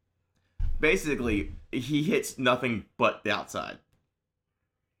 Basically, he hits nothing but the outside.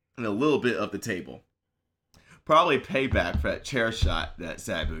 And a little bit of the table. Probably payback for that chair shot that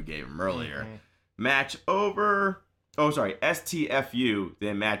Sabu gave him earlier. Mm-hmm. Match over. Oh, sorry. STFU.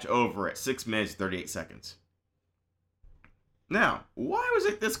 Then match over at 6 minutes 38 seconds. Now, why was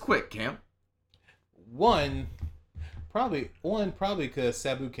it this quick, Cam? One, probably because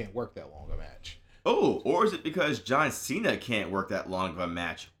Sabu can't work that long a match. Oh, or is it because John Cena can't work that long of a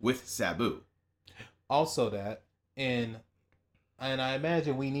match with Sabu? Also that, and I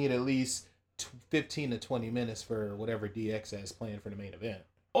imagine we need at least 15 to 20 minutes for whatever DX has planned for the main event.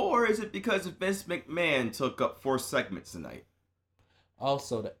 Or is it because Vince McMahon took up 4 segments tonight?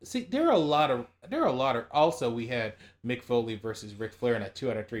 Also, there are a lot of. Also, we had Mick Foley versus Ric Flair in a 2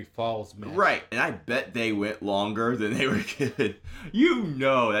 out of 3 falls match. Right, and I bet they went longer than they were given. You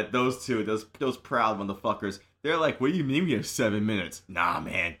know that those proud motherfuckers, they're like, what do you mean we have 7 minutes? Nah,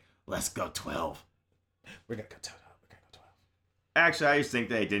 man, let's go 12. We're gonna go 12. Actually, I just think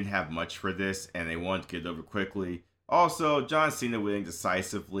they didn't have much for this, and they wanted to get it over quickly. Also, John Cena winning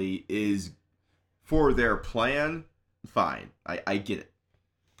decisively is, for their plan, fine. I get it.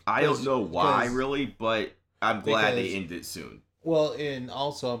 I don't know why, really, but I'm glad they ended it soon. Well, and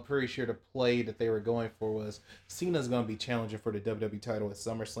also, I'm pretty sure the play that they were going for was Cena's going to be challenging for the WWE title at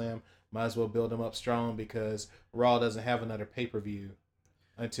SummerSlam. Might as well build him up strong because Raw doesn't have another pay-per-view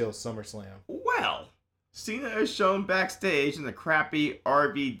until SummerSlam. Well, Cena is shown backstage in the crappy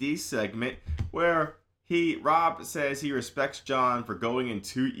RVD segment where Rob says he respects John for going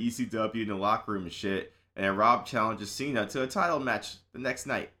into ECW in the locker room and shit. And Rob challenges Cena to a title match the next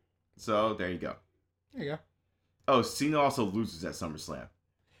night. So, there you go. There you go. Oh, Cena also loses at SummerSlam.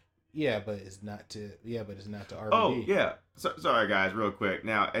 Yeah, but it's not to RVD. Oh, yeah. Sorry, guys, real quick.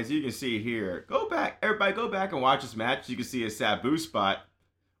 Now, as you can see here, everybody go back and watch this match. You can see a Sabu spot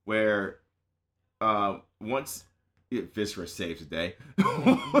where once Viscera saves the day.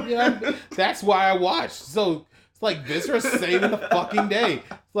 Yeah, that's why I watched. So it's like Viscera saving the fucking day.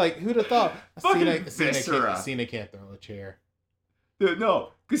 It's like, who'd have thought? Cena can't throw a chair. Dude,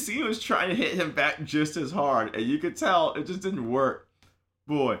 no, because Cena was trying to hit him back just as hard, and you could tell it just didn't work.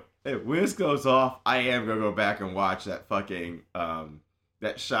 Boy, when this goes off, I am gonna go back and watch that fucking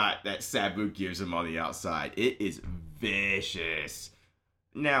that shot that Sabu gives him on the outside. It is vicious.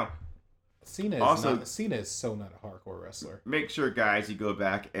 Now, Cena is so not a hardcore wrestler. Make sure, guys, you go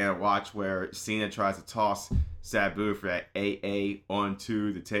back and watch where Cena tries to toss Sabu for that AA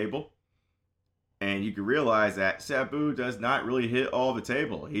onto the table. And you can realize that Sabu does not really hit all the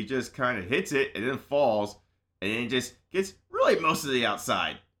table. He just kind of hits it and then falls. And then just gets really most of the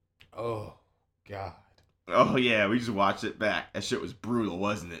outside. Oh, God. Oh, yeah. We just watched it back. That shit was brutal,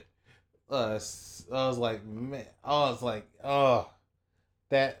 wasn't it? I was like, man. Oh.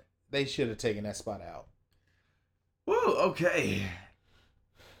 That... They should have taken that spot out. Whoa, okay.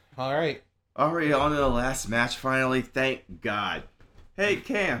 All right. Already on to the last match, finally. Thank God. Hey,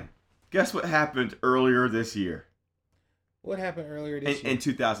 Cam, guess what happened earlier this year? What happened earlier this year? In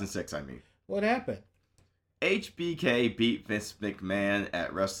 2006, I mean. What happened? HBK beat Vince McMahon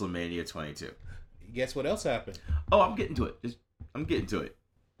at WrestleMania 22. Guess what else happened? Oh, I'm getting to it. I'm getting to it.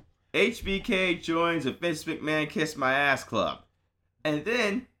 HBK joins a Vince McMahon Kiss My Ass Club. And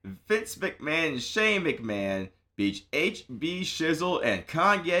then Vince McMahon and Shane McMahon beat HB Shizzle and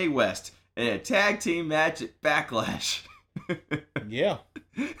Kanye West in a tag team match at Backlash. Yeah.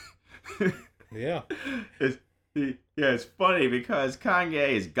 Yeah. It's funny because Kanye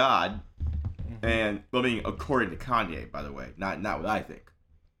is God. Mm-hmm. And, I mean, according to Kanye, by the way. Not what I think.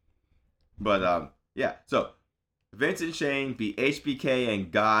 But, yeah. So, Vince and Shane beat HBK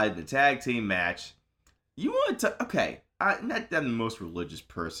and God in the tag team match. You want to... Okay. Not that I'm the most religious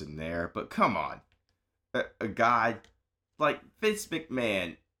person there, but come on. A God, like Vince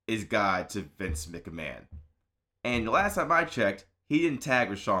McMahon is God to Vince McMahon. And the last time I checked, he didn't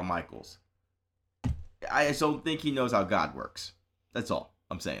tag with Shawn Michaels. I just don't think he knows how God works. That's all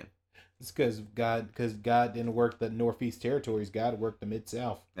I'm saying. It's because God didn't work the Northeast Territories. God worked the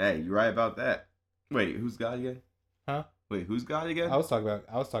Mid-South. Hey, you're right about that. Wait, who's God again? Huh? Wait, who's God again? I was talking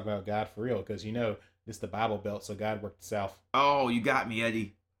about God for real, because it's the Bible Belt, so God worked the South. Oh, you got me,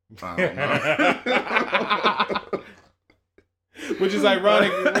 Eddie. Which is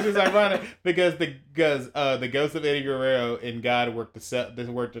ironic because the ghost of Eddie Guerrero and God worked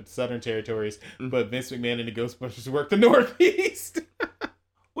the Southern Territories, but Vince McMahon and the Ghostbusters worked the Northeast.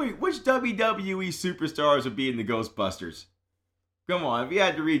 Wait, which WWE superstars would be in the Ghostbusters? Come on, if you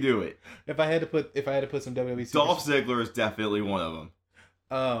had to redo it. If I had to put some WWE superstars, Dolph Ziggler is definitely one of them.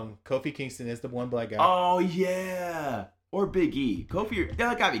 Kofi Kingston is the one black guy. Oh, yeah. Or Big E. Kofi,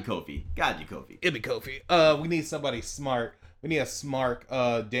 that gotta be Kofi. Gotta be Kofi. It'd be Kofi. We need somebody smart. We need a smart,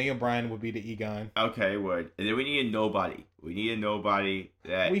 Daniel Bryan would be the Egon. Okay, would. And then we need a nobody. We need a nobody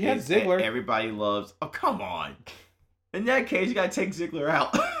that we have Ziggler. That everybody loves. Oh, come on. In that case, you gotta take Ziggler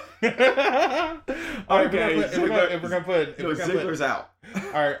out. Okay, Ziggler's out.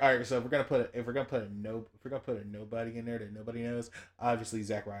 All right. So if we're gonna put a nobody in there that nobody knows, obviously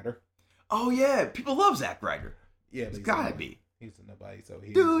Zack Ryder. Oh yeah, people love Zack Ryder. Yeah, it's gotta be. He's a nobody. So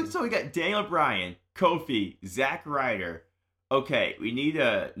so we got Daniel Bryan, Kofi, Zack Ryder. Okay, we need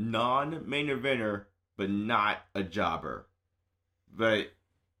a non-main eventer, but not a jobber. But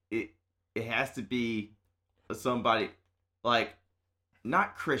it has to be somebody like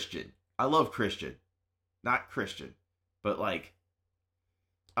not Christian. I love Christian, not Christian, but like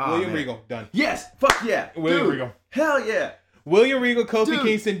William Regal done. Yes, fuck yeah, William Regal. Hell yeah. William Regal, Kofi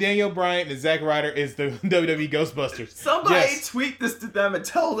Kingston, Daniel Bryan, and Zack Ryder is the WWE Ghostbusters. Somebody tweet this to them and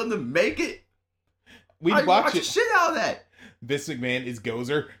tell them to make it. We'd watch the shit out of that. Vince McMahon is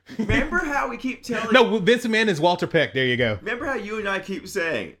Gozer. Remember how we keep telling... No, Vince McMahon is Walter Peck. There you go. Remember how you and I keep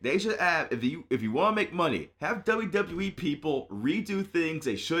saying they should have, if you want to make money, have WWE people redo things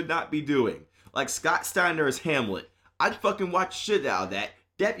they should not be doing. Like Scott Steiner as Hamlet. I'd fucking watch shit out of that.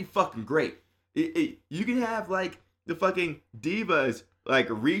 That'd be fucking great. You can have like the fucking divas like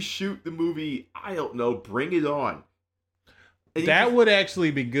reshoot the movie. I don't know. Bring it on. That would actually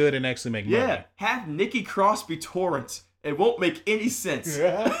be good and actually make money. Yeah, have Nikki Cross be Torrance. It won't make any sense.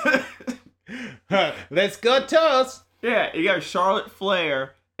 Let's go toss. Yeah, you got Charlotte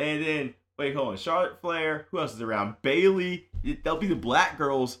Flair, and then wait, hold on. Charlotte Flair. Who else is around? Bailey. They'll be the black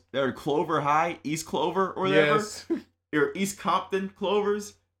girls that are Clover High, East Clover, or whatever. Yes. Or East Compton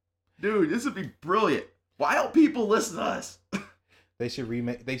Clovers. Dude, this would be brilliant. Why don't people listen to us? They should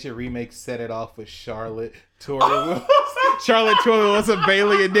remake Set It Off with Charlotte, Tori Charlotte, Tori Wilson,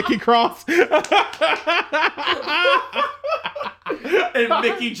 Bailey, and Nikki Cross. And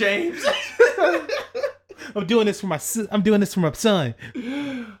Mickey James. I'm doing this for my son. Oh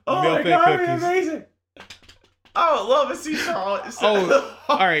my God, that'd be amazing. I would love to see Charlotte. Oh,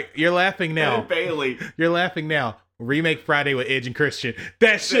 all right. You're laughing now. And Bailey. You're laughing now. Remake Friday with Edge and Christian.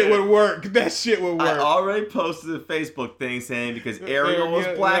 That shit would work. I already posted a Facebook thing saying because Ariel was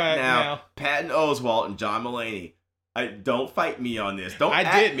black now, Patton Oswalt and John Mulaney. Don't fight me on this.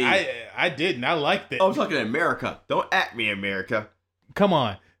 At me. I didn't. I liked it. I'm talking America. Don't at me, America. Come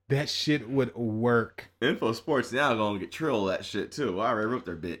on. That shit would work. Info Sports now going to get Trill that shit too. I already wrote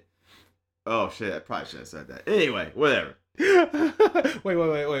their bit. Oh shit, I probably should have said that. Anyway, whatever.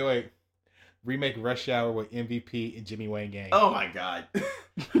 Wait. Remake Rush Hour with MVP and Jimmy Wayne Gang. Oh my God.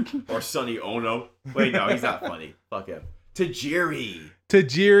 Or Sonny Ono. Wait, no, he's not funny. Fuck him. Tajiri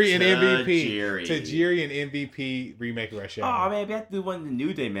and MVP. Tajiri and MVP remake Rush Hour. Oh man, we have to do one of the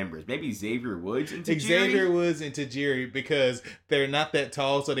New Day members. Maybe Xavier Woods and Tajiri. Xavier Woods and Tajiri because they're not that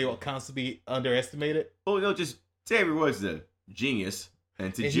tall, so they will constantly be underestimated. Oh no, just Xavier Woods is a genius,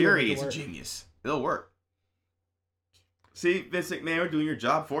 and Tajiri is a genius. It'll work. See, Vince McMahon, we're doing your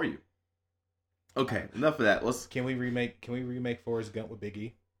job for you. Okay, enough of that. Can we remake Forrest Gump with Big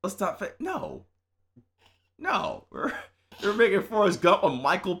E? Let's stop. No. We're making Forrest Gump with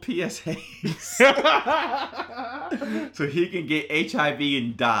Michael P.S. Hayes, so he can get HIV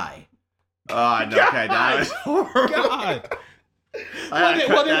and die. Oh no! Okay, that was horrible. God.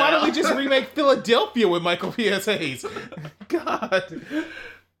 Well, then why don't we just remake Philadelphia with Michael P.S. Hayes? God.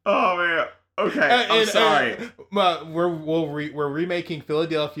 Oh man. Okay, I'm sorry. We're remaking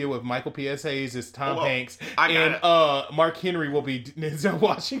Philadelphia with Michael P.S. Hayes as Tom Hanks, and Mark Henry will be Denzel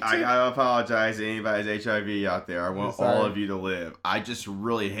Washington. I gotta apologize to anybody who's HIV out there. I want all of you to live. I just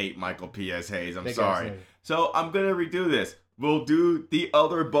really hate Michael P.S. Hayes. I'm sorry. So I'm gonna redo this. We'll do the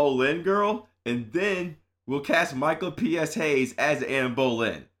other Bolin girl, and then we'll cast Michael P.S. Hayes as Anne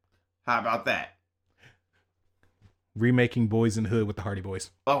Boleyn. How about that? Remaking Boys in the Hood with the Hardy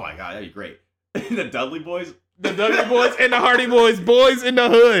Boys. Oh my God, that'd be great. The Dudley Boys? The Dudley Boys and the Hardy Boys. Boys in the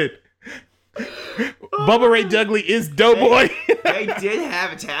Hood. Bubba Ray Dudley is Doughboy. They did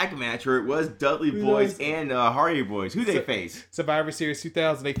have a tag match where it was Dudley Boys and Hardy Boys. Who they face? Survivor Series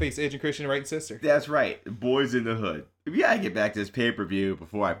 2000. They face Edge and Christian, right and sister. That's right. Boys in the Hood. We gotta get back to this pay-per-view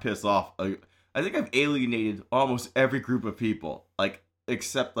before I piss off. I think I've alienated almost every group of people, like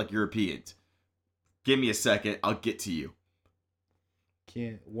except like Europeans. Give me a second. I'll get to you.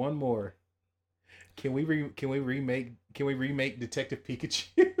 One more. Can we remake Detective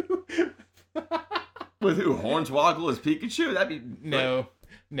Pikachu? With who? Hornswoggle as Pikachu? That'd be no.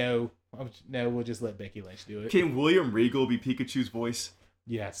 We'll just let Becky Lynch do it. Can William Regal be Pikachu's voice?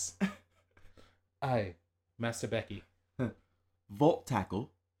 Yes. Aye, Master Becky. Volt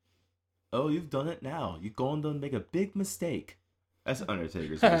tackle. Oh, you've done it now. You're going to make a big mistake. That's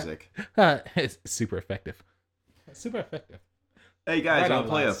Undertaker's music. It's super effective. Hey guys, want to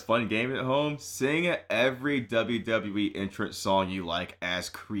play a fun game at home? Sing every WWE entrance song you like as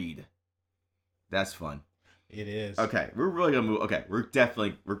Creed. That's fun. It is. Okay, we're really gonna move. Okay, we're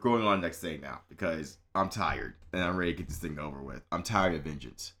going on next thing now because I'm tired and I'm ready to get this thing over with. I'm tired of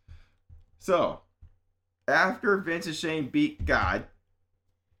vengeance. So, after Vince and Shane beat God,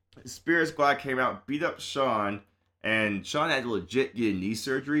 Spirit Squad came out, beat up Shawn, and Shawn had to legit get knee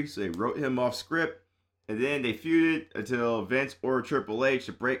surgery, so they wrote him off script. And then they feuded until Vince ordered Triple H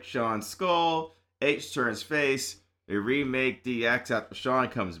to break Shawn's skull. H turns face. They remake DX after Shawn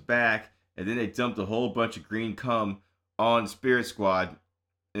comes back. And then they dumped a whole bunch of green cum on Spirit Squad.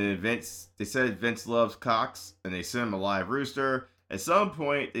 And they said Vince loves cocks, and they sent him a live rooster. At some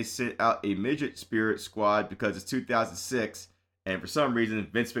point, they sent out a midget Spirit Squad because it's 2006. And for some reason,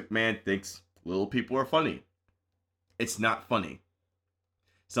 Vince McMahon thinks little people are funny. It's not funny.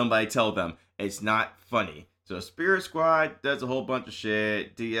 Somebody tell them it's not funny. So Spirit Squad does a whole bunch of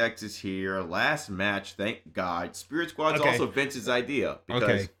shit. DX is here. Last match, thank God. Spirit Squad's also Vince's idea. Because...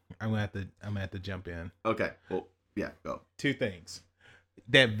 Okay, I'm gonna have to jump in. Okay, well, yeah, go. Two things.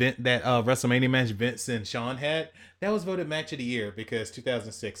 That WrestleMania match Vince and Shawn had, that was voted match of the year because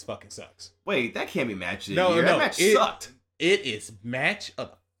 2006 fucking sucks. Wait, that can't be match of the year. That match sucked. It is match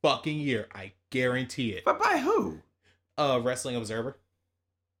of the fucking year. I guarantee it. But by who? Wrestling Observer.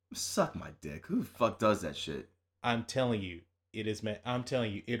 Suck my dick. Who the fuck does that shit? I'm telling you,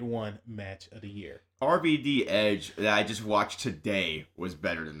 it won match of the year. RVD Edge that I just watched today was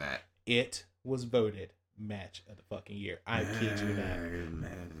better than that. It was voted match of the fucking year. I kid you not.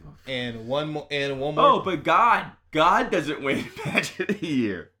 And one more. Oh, but God doesn't win match of the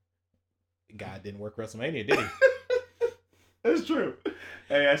year. God didn't work WrestleMania, did he? That's true.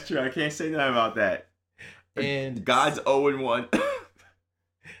 Hey, that's true. I can't say nothing about that. And God's 0-1.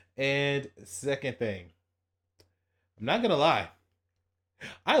 And second thing, I'm not gonna lie,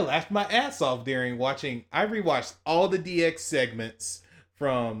 I laughed my ass off during watching. I rewatched all the DX segments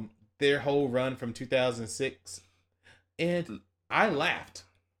from their whole run from 2006, and I laughed.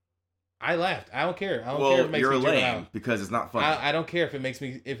 I don't care. I don't care if it makes me juvenile because it's not funny. I don't care if it makes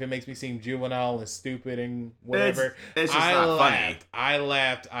me seem juvenile and stupid and whatever. It's just not funny. I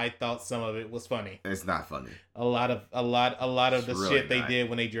laughed. I thought some of it was funny. It's not funny. A lot of the really shit they did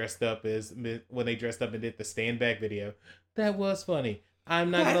when they dressed up and did the stand back video. That was funny.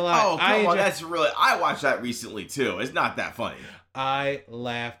 I'm not gonna lie. Oh, come on, that's really. I watched that recently too. It's not that funny. I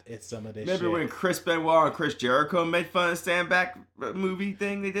laughed at some of this shit. Remember when Chris Benoit and Chris Jericho made fun of the stand back movie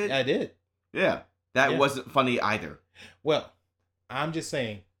thing they did? I did. Yeah. That wasn't funny either. Well, I'm just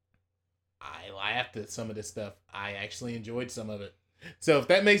saying, I laughed at some of this stuff. I actually enjoyed some of it. So if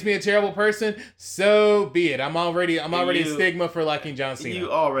that makes me a terrible person, so be it. I'm already a stigma for liking John Cena.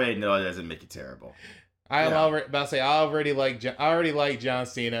 You already know it doesn't make you terrible. I already like John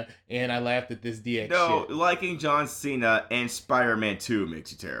Cena, and I laughed at this DX shit. No, liking John Cena and Spider-Man 2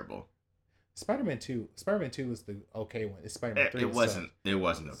 makes you terrible. Spider-Man 2 was the okay one. It's Spider-Man 3. It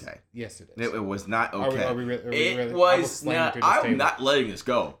wasn't okay. Yes, it is. It was not okay. I'm not letting this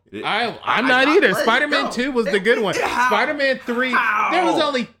go. I'm not either. Spider-Man 2 was the good one. Spider-Man 3, there was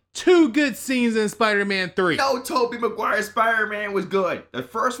only 2 good scenes in Spider-Man 3. No, Tobey Maguire's Spider-Man was good. The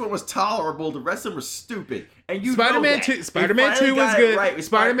first one was tolerable. The rest of them were stupid. And you Spider-Man 2 was good. Right.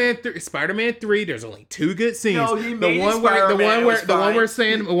 Spider-Man 3, there's only 2 good scenes. No, the one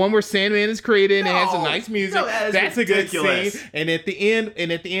where Sandman is created and it has some nice music. No, that's ridiculous. A good scene. And at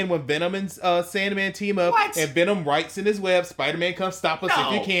the end when Venom and Sandman team up and Venom writes in his web, Spider-Man come stop us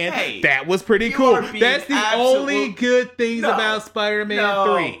if you can. Hey, that was pretty cool. That's the only good things about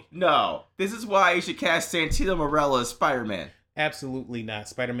Spider-Man 3. No. This is why you should cast Santino Marella as Spider-Man. Absolutely not.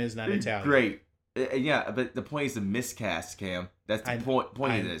 Spider-Man is not Italian. Great. Yeah, but the point is the miscast, Cam. That's the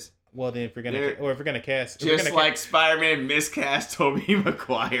point of this. Well, then if we're gonna cast, Spider-Man miscast Tobey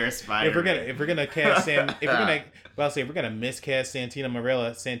Maguire as Spider-Man. If we're gonna cast Sam, if we're gonna miscast Santino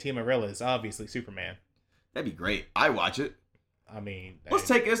Marella is obviously Superman. That'd be great. I watch it. I mean, let's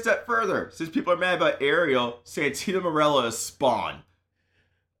take it a step further. Since people are mad about Ariel, Santino Marella is Spawn.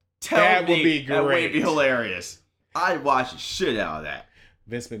 That would be great. That would be hilarious. I'd watch the shit out of that.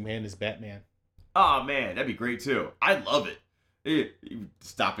 Vince McMahon is Batman. Oh man, that'd be great too. I love it.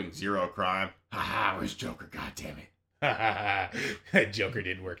 Stopping zero crime. Haha, where's Joker? God damn it. Joker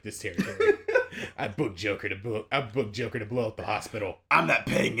didn't work this territory. I booked Joker to blow up the hospital. I'm not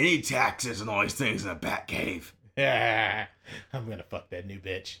paying any taxes and all these things in a bat cave. I'm gonna fuck that new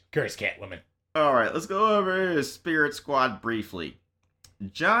bitch. Curse Catwoman. Alright, let's go over his Spirit Squad briefly.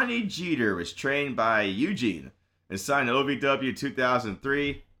 Johnny Jeter was trained by Eugene and signed to OVW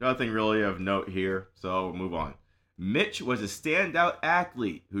 2003. Nothing really of note here, so we'll move on. Mitch was a standout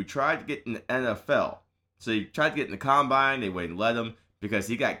athlete who tried to get in the NFL. So he tried to get in the combine, they wouldn't let him because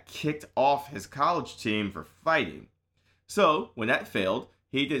he got kicked off his college team for fighting. So when that failed,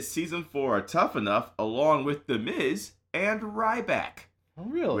 he did season 4 of Tough Enough along with The Miz and Ryback. Oh,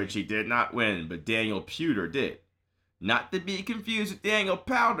 really? Which he did not win, but Daniel Puder did. Not to be confused with Daniel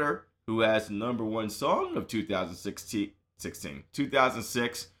Powder, who has the #1 song of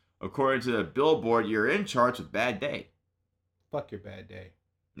 2006, according to the Billboard Year In charts with Bad Day. Fuck your Bad Day.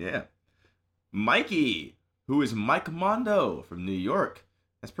 Yeah. Mikey, who is Mike Mondo from New York.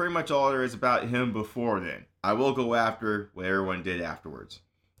 That's pretty much all there is about him before then. I will go after what everyone did afterwards.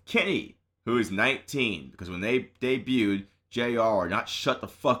 Kenny, who is 19, because when they debuted, JR not shut the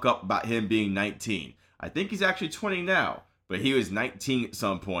fuck up about him being 19. I think he's actually 20 now, but he was 19 at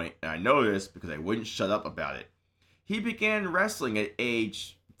some point, and I know this because they wouldn't shut up about it. He began wrestling at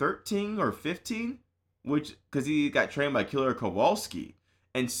age 13 or 15, which because he got trained by Killer Kowalski.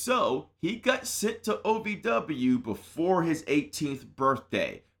 And so, he got sent to OVW before his 18th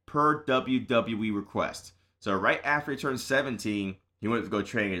birthday, per WWE request. So right after he turned 17, he went to go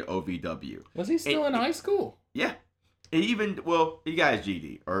train at OVW. Was he still in high school? Yeah. And even, well, he got his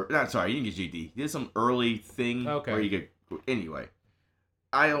GD. Or, not sorry, he didn't get GD. He did some early thing where you get, anyway.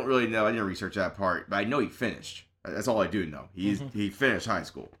 I don't really know. I didn't research that part, but I know he finished. That's all I do know. He finished high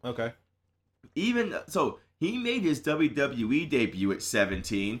school. Okay. Even, so, he made his WWE debut at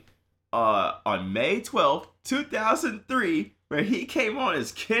 17 on May 12th, 2003, where he came on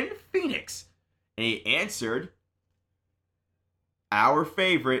as Ken Phoenix. And he answered our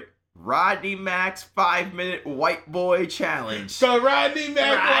favorite Rodney Mack's 5-minute white boy challenge. So Rodney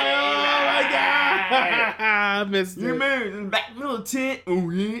Mack, oh my God! I missed it. You man, back middle of the tent. Ooh,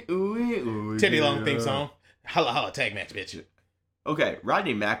 yeah, ooh, yeah, ooh, Teddy yeah. Long theme song. Holla holla tag match, bitch. Okay,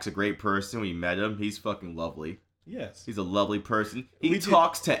 Rodney Mack's a great person. We met him. He's fucking lovely. Yes. He's a lovely person. He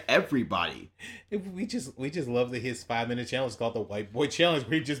talks to everybody. We just love that his 5-minute challenge is called the White Boy Challenge,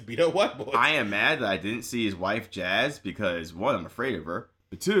 where he just beat up white boys. I am mad that I didn't see his wife Jazz because 1, I'm afraid of her.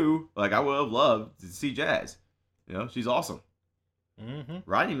 But 2, like I would have loved to see Jazz. You know, she's awesome. Mm-hmm.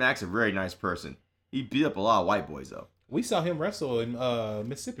 Rodney Mack's a very nice person. He beat up a lot of white boys though. We saw him wrestle in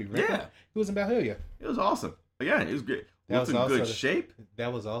Mississippi, right? Yeah. He was in Valhalla. It was awesome. Again, it was great. He was in good shape.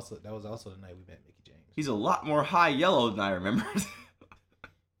 That was also the night we met Mickey James. He's a lot more high yellow than I remembered.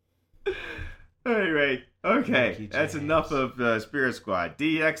 Anyway, okay, that's enough of Spirit Squad.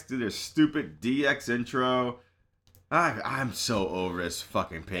 DX do their stupid DX intro. I'm so over this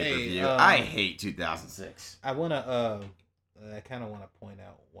fucking pay-per-view. I hate 2006. I kind of want to point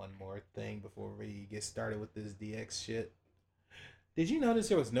out one more thing before we get started with this DX shit. Did you notice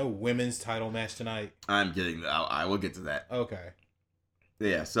there was no women's title match tonight? I'm getting that. I will get to that. Okay.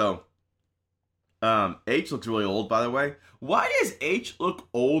 Yeah, so H looks really old, by the way. Why does H look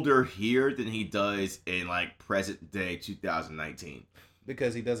older here than he does in like present day 2019?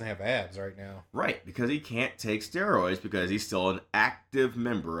 Because he doesn't have abs right now. Right, because he can't take steroids because he's still an active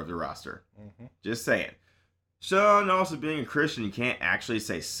member of the roster. Mm-hmm. Just saying. Sean, also being a Christian, can't actually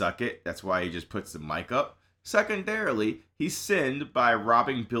say suck it. That's why he just puts the mic up. Secondarily, he sinned by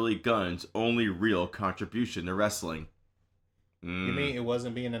robbing Billy Gunn's only real contribution to wrestling. You mean it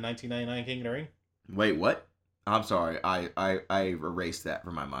wasn't being the 1999 King of the Ring? Wait, what? I'm sorry. I erased that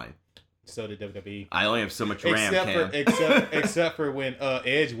from my mind. So did WWE. I only have so much RAM, Cam. Except for when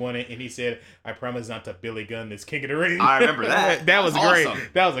Edge won it and he said, "I promise not to Billy Gunn this King of the Ring." I remember that. That was great. Awesome.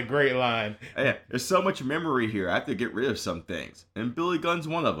 That was a great line. Yeah, there's so much memory here. I have to get rid of some things, and Billy Gunn's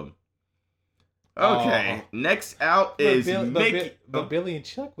one of them. Okay, next out is Mickey. But Billy and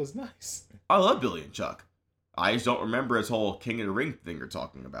Chuck was nice. I love Billy and Chuck. I just don't remember his whole King of the Ring thing you're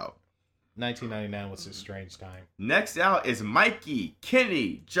talking about. 1999 was a strange time. Next out is Mikey,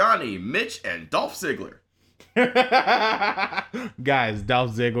 Kenny, Johnny, Mitch, and Dolph Ziggler. Guys,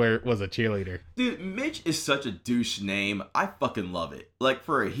 Dolph Ziggler was a cheerleader. Dude, Mitch is such a douche name. I fucking love it. Like,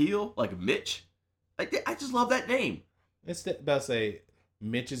 for a heel, like Mitch, like I just love that name. It's about to say,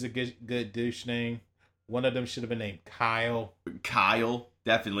 Mitch is a good douche name. One of them should have been named Kyle. Kyle,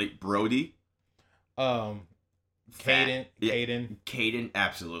 definitely. Brody. Caden,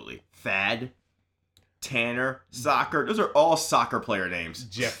 absolutely. Thad, Tanner, Soccer. Those are all soccer player names.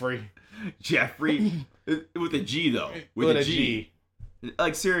 Jeffrey, with a G though. With a G.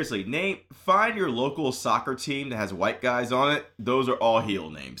 Like seriously, find your local soccer team that has white guys on it. Those are all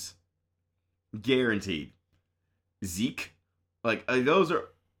heel names, guaranteed. Zeke, like those are.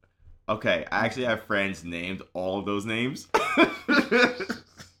 Okay, I actually have friends named all of those names.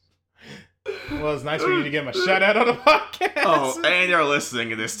 Well, it's nice for you to give them a shout out on the podcast. Oh, and they're listening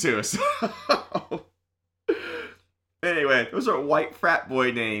to this too. So. Anyway, those are white frat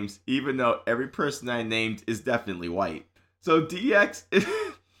boy names, even though every person I named is definitely white. So DX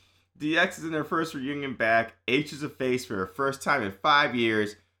is in their first reunion back. H is a face for her first time in 5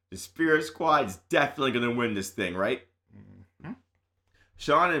 years. The Spirit Squad is definitely going to win this thing, right? Mm-hmm.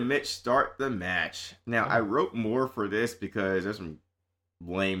 Shawn and Mitch start the match. Now, I wrote more for this because there's some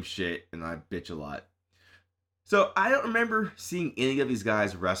lame shit and I bitch a lot. So, I don't remember seeing any of these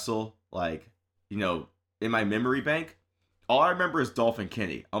guys wrestle, like, you know, in my memory bank. All I remember is Dolph and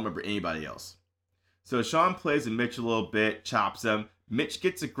Kenny. I don't remember anybody else. So, Shawn plays with Mitch a little bit, chops him. Mitch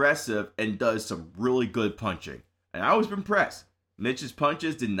gets aggressive and does some really good punching. And I was impressed. Mitch's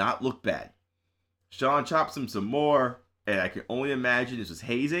punches did not look bad. Shawn chops him some more. And I can only imagine this was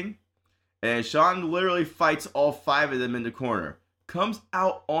hazing. And Shawn literally fights all 5 of them in the corner. Comes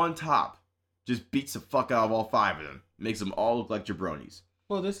out on top. Just beats the fuck out of all 5 of them. Makes them all look like jabronis.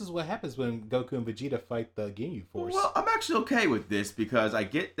 Well, this is what happens when Goku and Vegeta fight the Ginyu Force. Well, I'm actually okay with this because I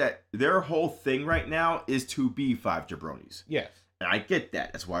get that their whole thing right now is to be 5 jabronis. Yes. And I get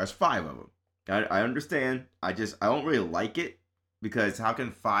that. That's why there's 5 of them. I understand. I don't really like it because how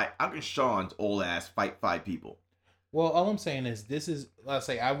can Shawn's old ass fight 5 people? Well, all I'm saying is let's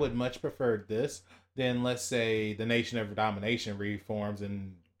say I would much prefer this than, let's say, the Nation of Domination reforms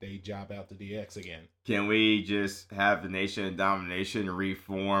and they job out the DX again. Can we just have the Nation of Domination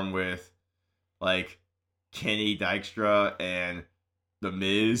reform with, like, Kenny Dykstra and The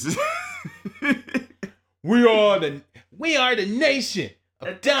Miz? We are the Nation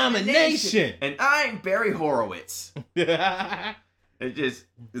of Domination! And I'm Barry Horowitz. It's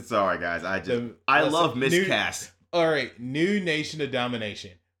alright, guys. I love miscast. All right, new Nation of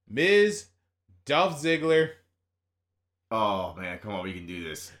Domination. Miz, Dolph Ziggler. Oh, man, come on, we can do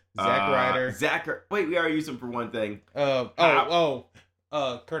this. Zack Ryder. Wait, we already used him for one thing. Kurt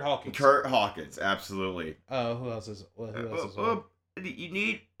Hawkins. Kurt Hawkins, absolutely. Who else is You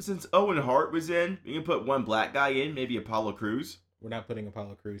need, since Owen Hart was in, you can put one black guy in, maybe Apollo Crews. We're not putting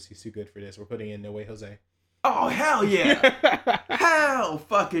Apollo Crews. He's too good for this. We're putting in No Way Jose. Oh, hell yeah. Hell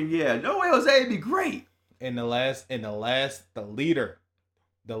fucking yeah. No Way Jose would be great. And the leader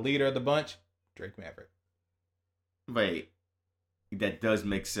of the bunch, Drake Maverick. Wait, that does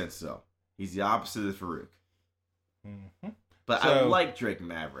make sense though. He's the opposite of Farouk. Mm-hmm. But I like Drake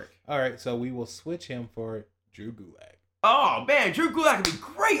Maverick. All right, so we will switch him for Drew Gulak. Oh man, Drew Gulak would be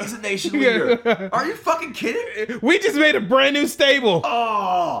great as a nation leader. Are you fucking kidding? We just made a brand new stable.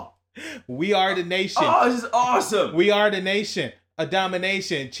 Oh, we are the nation. Oh, this is awesome. We are the nation. A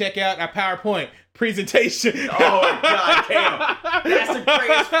domination. Check out our PowerPoint presentation. Oh my god, Cam. That's the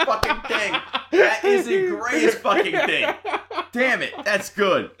greatest fucking thing. That is the greatest fucking thing. Damn it, that's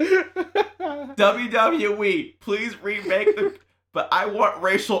good. WWE, please remake the... But I want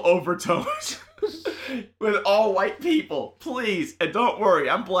racial overtones with all white people. Please. And don't worry,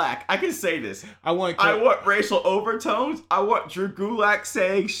 I'm black. I can say this. I want racial overtones. I want Drew Gulak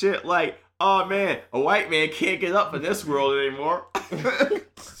saying shit like, oh man, a white man can't get up in this world anymore.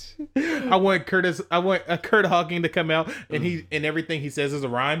 I want Kurt Hawkins to come out and everything he says is a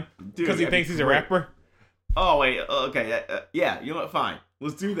rhyme because he thinks he's a rapper. Oh wait, okay, yeah, you know what? Fine,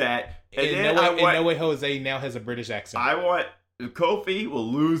 let's do that. And No Way Jose now has a British accent. I want Kofi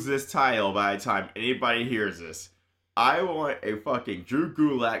will lose this title by the time anybody hears this. I want a fucking Drew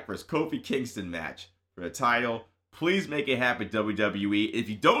Gulak versus Kofi Kingston match for the title. Please make it happen, WWE. If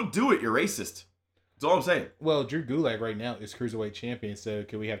you don't do it, you're racist. That's all I'm saying. Well, Drew Gulak right now is Cruiserweight Champion, so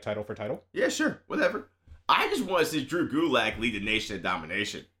can we have title for title? Yeah, sure. Whatever. I just want to see Drew Gulak lead the Nation of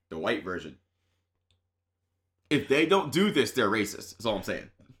Domination. The white version. If they don't do this, they're racist. That's all I'm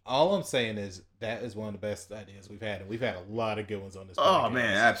saying. All I'm saying is that is one of the best ideas we've had. And we've had a lot of good ones on this podcast. Oh,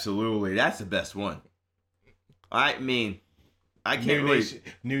 man, absolutely. That's the best one. I mean... I can't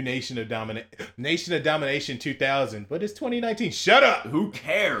New Nation of Domination 2000, but it's 2019. Shut up. Who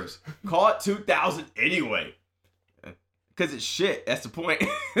cares? Call it 2000 anyway. Because it's shit. That's the point.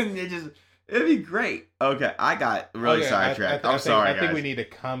 It'd be great. Okay, I got really sidetracked. I'm sorry, guys. I think we need to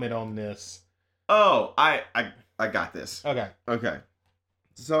comment on this. Oh, I got this. Okay.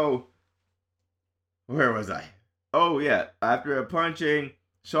 So, where was I? Oh, yeah. After a punching...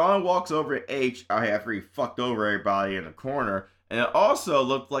 Shawn walks over to H after he fucked over everybody in the corner. And it also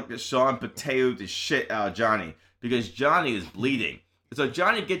looked like that Shawn potatoed the shit out of Johnny because Johnny is bleeding. So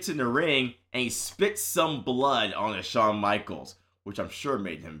Johnny gets in the ring and he spits some blood on Shawn Michaels, which I'm sure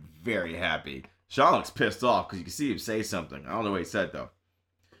made him very happy. Shawn looks pissed off because you can see him say something. I don't know what he said though.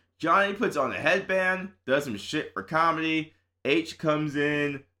 Johnny puts on a headband, does some shit for comedy. H comes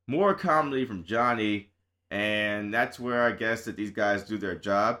in, more comedy from Johnny. And that's where I guess that these guys do their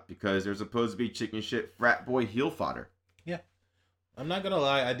job because they're supposed to be chicken shit frat boy heel fodder. Yeah. I'm not going to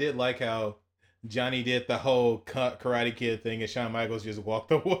lie. I did like how Johnny did the whole Karate Kid thing and Shawn Michaels just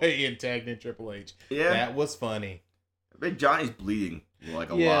walked away and tagged in Triple H. Yeah. That was funny. I bet Johnny's bleeding. like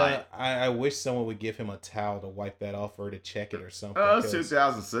a lie. I wish someone would give him a towel to wipe that off or to check it or something. Oh, it's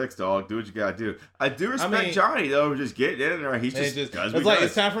 2006, dog. Do what you gotta do. I do respect Johnny though. Just getting in there. He's just does it's like does.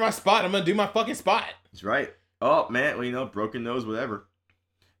 It's time for my spot. I'm gonna do my fucking spot. That's right. Oh man, well broken nose, whatever.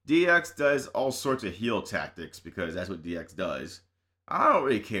 DX does all sorts of heel tactics because that's what DX does. I don't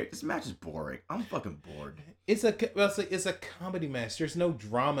really care. This match is boring. I'm fucking bored. It's a comedy match. There's no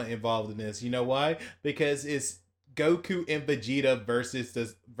drama involved in this. You know why? Because it's Goku and Vegeta versus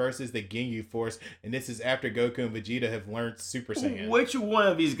the Ginyu Force, and this is after Goku and Vegeta have learned Super Saiyan. Which one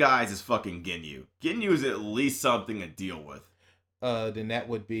of these guys is fucking Ginyu? Ginyu is at least something to deal with. Then that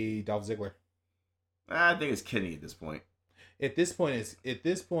would be Dolph Ziggler. I think it's Kenny at this point. At this point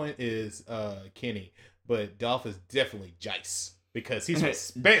is Kenny, but Dolph is definitely Jace because he's from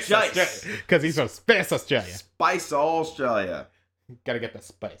Space Australia. Because he's from Space Australia. Spice Australia. Gotta get the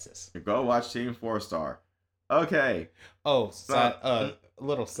spices. Go watch Team 4-Star. Okay. Oh,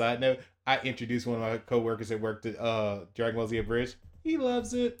 little side note. I introduced one of my coworkers that worked at Dragon Ball Z Bridge. He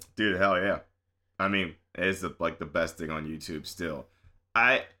loves it. Dude, hell yeah. I mean, it's the best thing on YouTube still.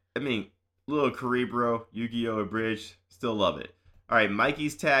 I mean, little Cerebro, Yu-Gi-Oh! Bridge, still love it. All right,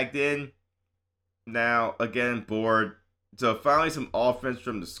 Mikey's tagged in. Now, again, bored. So finally some offense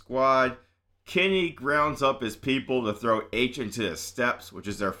from the squad. Kenny grounds up his people to throw H into the steps, which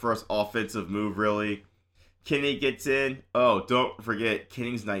is their first offensive move, really. Kenny gets in. Oh, don't forget,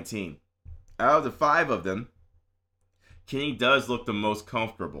 Kenny's 19. Out of the 5 of them, Kenny does look the most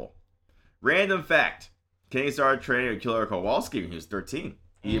comfortable. Random fact. Kenny started training with Killer Kowalski when he was 13.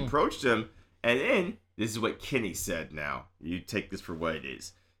 He approached him, and then, this is what Kenny said now. You take this for what it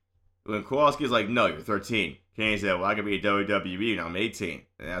is. When Kowalski's like, no, you're 13. Kenny said, well, I could be a WWE and I'm 18.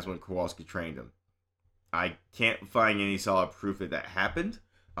 And that's when Kowalski trained him. I can't find any solid proof that happened.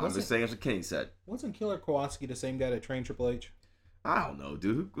 I'm just saying that's what Kenny said. Wasn't Killer Kowalski the same guy that trained Triple H? I don't know,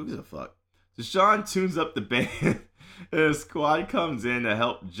 dude. Who gives a fuck? So Sean tunes up the band. And the squad comes in to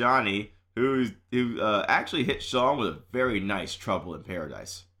help Johnny, who actually hit Sean with a very nice Trouble in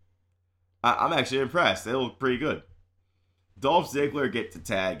Paradise. I'm actually impressed. They look pretty good. Dolph Ziggler gets to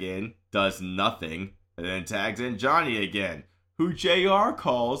tag in, does nothing, and then tags in Johnny again, who JR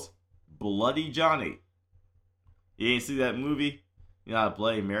calls Bloody Johnny. You ain't see that movie? You know, that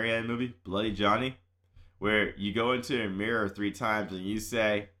Bloody Mary movie, Bloody Johnny, where you go into a mirror 3 times and you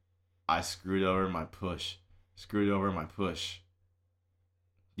say, I screwed over my push. Screwed over my push.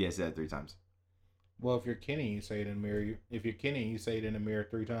 Yeah, say that 3 times. Well, if you're Kenny, you say it in the mirror. If you're Kenny, you say it in the mirror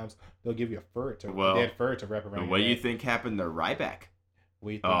 3 times. They'll give you a dead fur to wrap around. What do you think happened to Ryback? What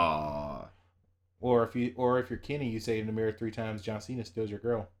do you think? Or if you're Kenny, you say it in the mirror 3 times. John Cena steals your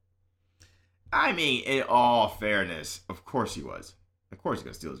girl. I mean, in all fairness, of course he was. Of course he's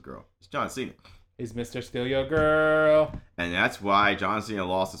gonna steal his girl. It's John Cena. He's Mr. Steal Your Girl. And that's why John Cena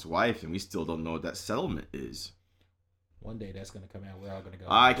lost his wife, and we still don't know what that settlement is. One day that's gonna come out. We're all gonna go.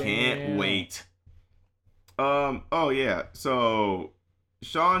 I can't wait. Oh yeah. So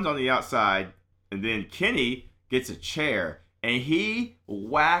Sean's on the outside, and then Kenny gets a chair, and he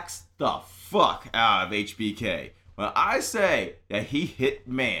whacks the fuck out of HBK. When I say that he hit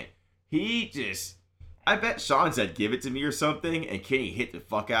man, I bet Sean said, give it to me or something, and Kenny hit the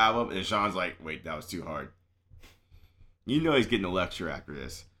fuck out of him, and Sean's like, wait, that was too hard. You know he's getting a lecture after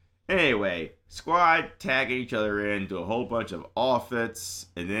this. Anyway, squad tagging each other in, do a whole bunch of offense,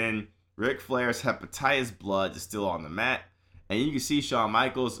 and then Ric Flair's hepatitis blood is still on the mat, and you can see Shawn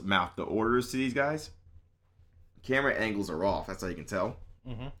Michaels mouth the orders to these guys. Camera angles are off, that's how you can tell.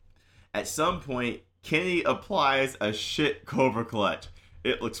 Mm-hmm. At some point, Kenny applies a shit Cobra Clutch.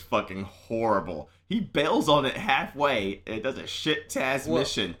 It looks fucking horrible. He bails on it halfway and it does a shit Taz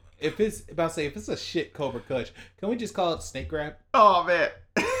mission. If it's a shit Cobra Clutch, can we just call it snake grab? Oh man.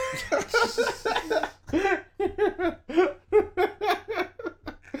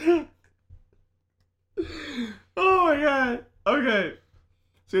 Oh my god. Okay.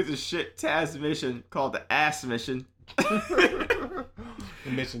 So it's a shit Taz mission called the ass mission. The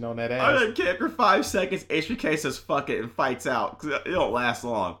mission on that ass. I don't care for 5 seconds. HBK says fuck it and fights out because it don't last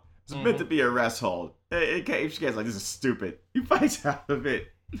long. It's meant to be a rest hold. HBK's like, this is stupid. He fights out of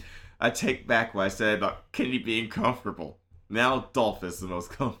it. I take back what I said about Kenny being comfortable. Now Dolph is the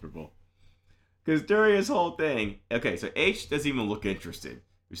most comfortable. Because during his whole thing, okay, so H doesn't even look interested.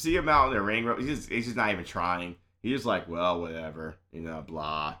 You see him out in the ring, he's just not even trying. He's just like, well, whatever,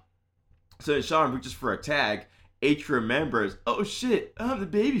 blah. So then Sean reaches for a tag. H remembers, oh shit, I'm the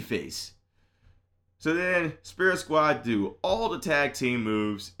babyface. So then Spirit Squad do all the tag team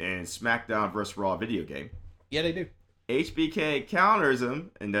moves in SmackDown vs. Raw video game. Yeah, they do. HBK counters him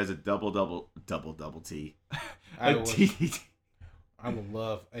and does a double T. I I would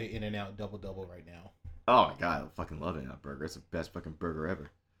love a In-N-Out double right now. Oh my god, I fucking love In-N-Out Burger. It's the best fucking burger ever.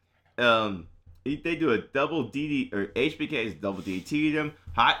 They do a double DD, or HBK is double DDT'd him.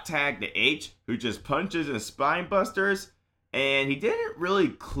 Hot tag to H, who just punches and spine busters. And he didn't really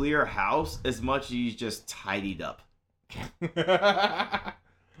clear house as much as he's just tidied up. That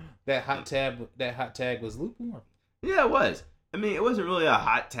hot tag was lukewarm. Yeah, it was. I mean, it wasn't really a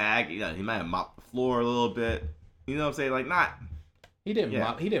hot tag. You know, he might have mopped the floor a little bit. You know what I'm saying? Like, not. He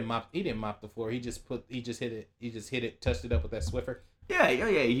didn't mop the floor. He just hit it, touched it up with that Swiffer. Yeah.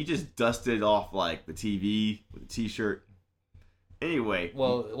 He just dusted off like the TV with a t-shirt. Anyway.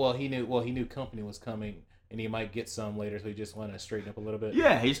 Well, he knew company was coming, and he might get some later, so he just wanted to straighten up a little bit.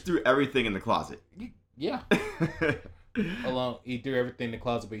 Yeah, he just threw everything in the closet. Yeah. He threw everything in the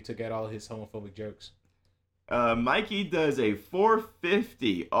closet, but he took out all his homophobic jokes. Mikey does a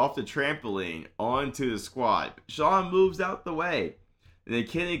 450 off the trampoline onto the squad. Sean moves out the way. And then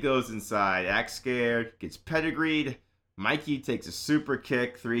Kenny goes inside, acts scared, gets pedigreed. Mikey takes a super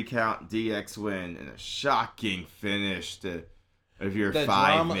kick, 3 count, DX win, and a shocking finish to if you're the 5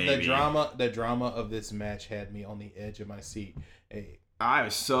 drama, maybe. The drama of this match had me on the edge of my seat. Hey. I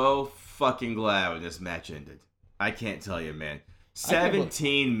was so fucking glad when this match ended. I can't tell you, man.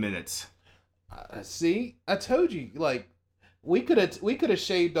 17 minutes. See, I told you, like, we could have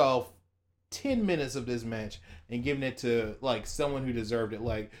shaved off 10 minutes of this match and given it to like someone who deserved it,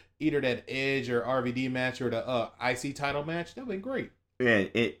 like either that Edge or RVD match or the IC title match. That would be great. Man,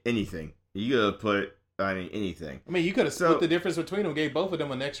 anything. You gotta put, anything. I mean, you could have split the difference between them, gave both of them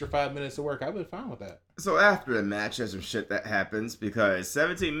an extra 5 minutes of work. I would have been fine with that. So after the match, there's some shit that happens because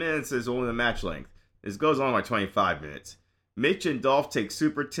 17 minutes is only the match length. This goes on like 25 minutes. Mitch and Dolph take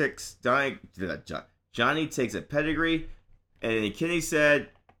super ticks. Johnny takes a pedigree. And Kenny said...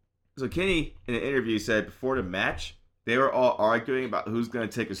 So Kenny, in an interview, said before the match, they were all arguing about who's going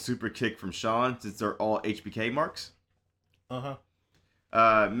to take a super kick from Sean since they're all HBK marks.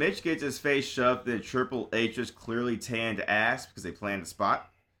 Mitch gets his face shoved in Triple H's clearly tanned ass because they planned the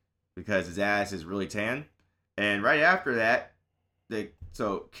spot. Because his ass is really tan. And right after that,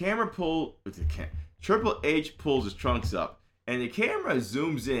 Triple H pulls his trunks up. And the camera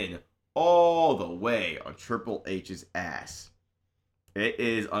zooms in all the way on Triple H's ass. It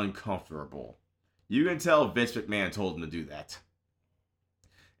is uncomfortable. You can tell Vince McMahon told him to do that.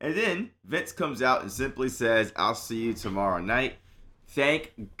 And then Vince comes out and simply says, "I'll see you tomorrow night."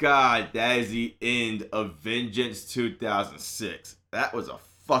 Thank God that is the end of Vengeance 2006. That was a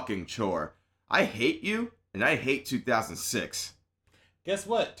fucking chore. I hate you, and I hate 2006. Guess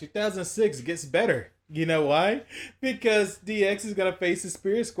what? 2006 gets better. You know why? Because DX is going to face the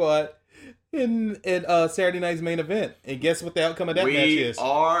Spirit Squad in Saturday night's main event. And guess what the outcome of that match is? We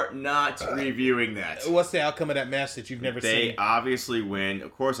are not reviewing that. What's the outcome of that match that you've never seen? They obviously win.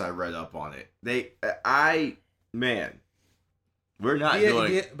 Of course I read up on it. We're not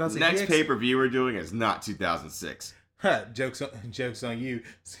doing... Next pay-per-view we're doing is not 2006. Jokes on you.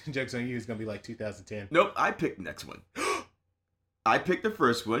 Jokes on you is going to be like 2010. Nope, I picked the next one. I picked the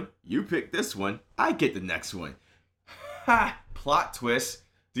first one. You picked this one. I get the next one. Ha! Plot twist.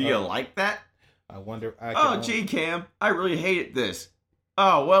 Do you like that? I wonder. Jey and Cam, I really hated this.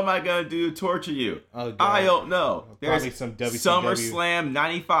 Oh, what am I going to do to torture you? Oh, I don't know. Probably some WCW. SummerSlam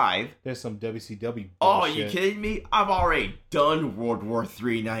 95. There's some WCW bullshit. Oh, are you kidding me? I've already done World War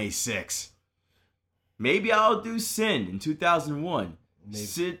III 96. Maybe I'll do Sin in 2001.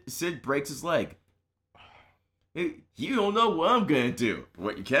 Maybe. Sid breaks his leg. You don't know what I'm going to do.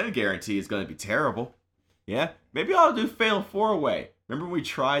 What you can guarantee is going to be terrible. Yeah? Maybe I'll do Fatal 4-Way. Remember when we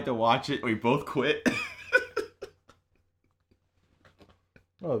tried to watch it and we both quit?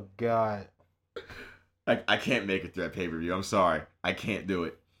 Oh, God. I can't make it through that pay-per-view. I'm sorry. I can't do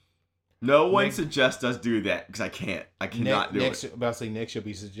it. No one suggests us do that because I can't. I cannot do it. About to say next you'll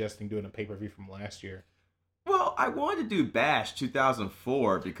be suggesting doing a pay-per-view from last year. Well, I wanted to do Bash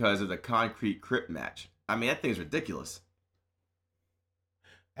 2004 because of the Concrete Crypt match. I mean, that thing's ridiculous.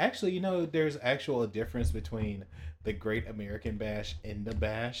 Actually, there's a difference between the Great American Bash and the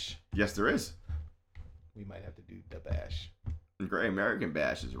Bash. Yes, there is. We might have to do the Bash. The Great American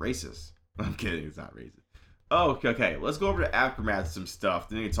Bash is racist. I'm kidding, it's not racist. Oh, okay. Let's go over to Aftermath some stuff.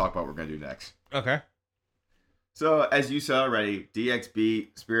 Then we can talk about what we're going to do next. Okay. So, as you saw already, DX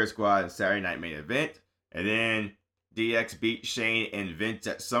beat Spirit Squad in Saturday Night Main Event. And then DX beat Shane and Vince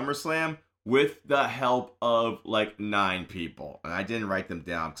at SummerSlam with the help of like 9 people. And I didn't write them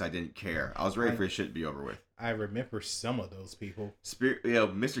down because I didn't care. I was ready for this shit to be over with. I remember some of those people.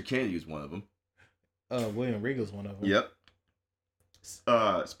 Mr. Kennedy was one of them. William Regal's one of them. Yep.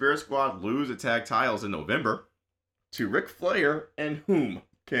 Spirit Squad lose the tag titles in November. to Ric Flair and whom,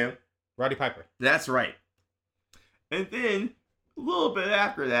 Cam? Roddy Piper. That's right. And then, a little bit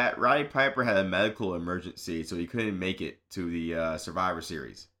after that, Roddy Piper had a medical emergency, so he couldn't make it to the Survivor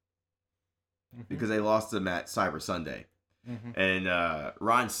Series. Because they lost him at Cyber Sunday. And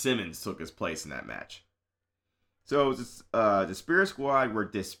Ron Simmons took his place in that match. So the Spirit Squad were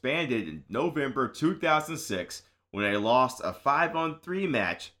disbanded in November 2006 when they lost a 5-on-3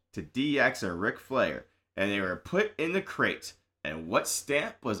 match to DX and Ric Flair. And they were put in the crate. And what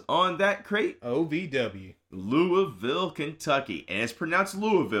stamp was on that crate? OVW. Louisville, Kentucky. And it's pronounced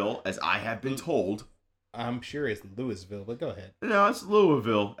Louisville, as I have been told. I'm sure it's Louisville, but go ahead. No, it's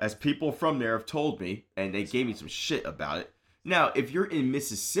Louisville, as people from there have told me, and they gave me some shit about it. Now, if you're in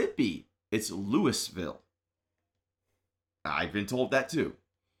Mississippi, it's Louisville. I've been told that too.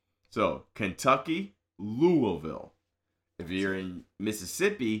 So, Kentucky, Louisville. If you're in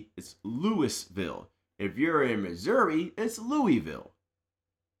Mississippi, it's Louisville. If you're in Missouri, it's Louisville.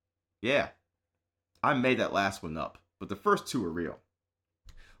 Yeah, I made that last one up, but the first two are real.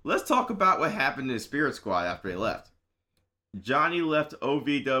 Let's talk about what happened to the Spirit Squad after they left. Johnny left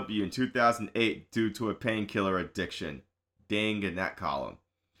OVW in 2008 due to a painkiller addiction. Ding in that column.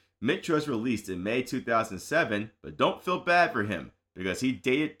 Mitch was released in May 2007, but don't feel bad for him because he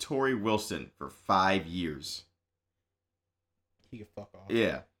dated Tori Wilson for 5 years. He can fuck off.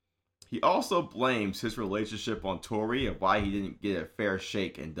 Yeah. He also blames his relationship on Tori and why he didn't get a fair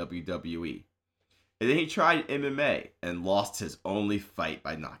shake in WWE. And then he tried MMA and lost his only fight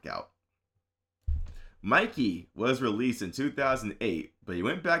by knockout. Mikey was released in 2008, but he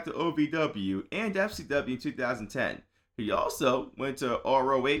went back to OVW and FCW in 2010. He also went to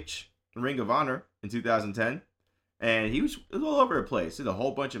ROH, Ring of Honor, in 2010. And he was all over the place. Did a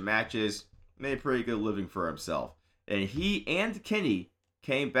whole bunch of matches, made a pretty good living for himself. And he and Kenny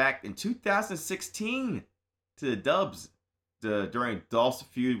came back in 2016 to the Dubs during Dolph's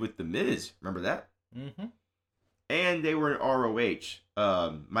feud with The Miz. Remember that? Mm-hmm. And they were in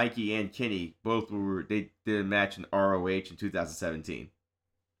ROH. Mikey and Kenny they did a match in ROH in 2017.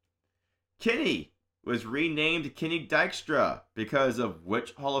 Kenny was renamed Kenny Dykstra because of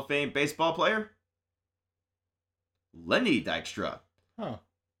which Hall of Fame baseball player? Lenny Dykstra. Huh.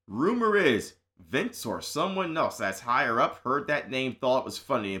 Rumor is Vince or someone else that's higher up heard that name, thought it was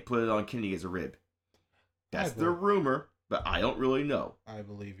funny, and put it on Kenny as a rib. That's the rumor, but I don't really know. I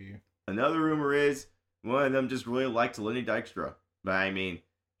believe you. Another rumor is one of them just really liked Lenny Dykstra. But I mean,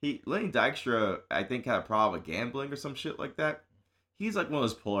 Lenny Dykstra, I think, had a problem with gambling or some shit like that. He's like one of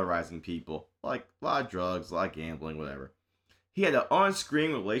those polarizing people. Like, a lot of drugs, a lot of gambling, whatever. He had an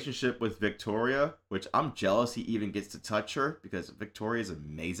on-screen relationship with Victoria, which I'm jealous he even gets to touch her, because Victoria is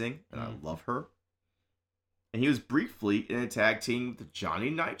amazing, and I love her. And he was briefly in a tag team with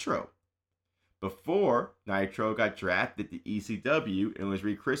Johnny Nitro, before Nitro got drafted to ECW and was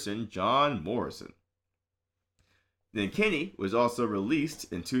rechristened John Morrison. Then Kenny was also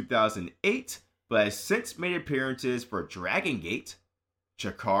released in 2008, but has since made appearances for Dragon Gate,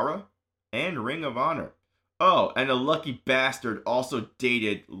 Chikara, and Ring of Honor. Oh, and the lucky bastard also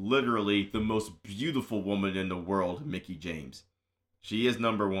dated literally the most beautiful woman in the world, Mickie James. She is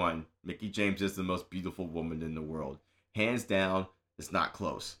number one. Mickie James is the most beautiful woman in the world. Hands down, it's not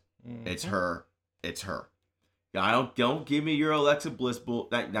close. Mm-hmm. It's her. It's her. Don't give me your Alexa Bliss bull.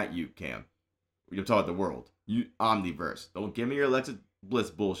 Not you, Cam. You're talking the world. You Omniverse. Don't give me your Alexa Bliss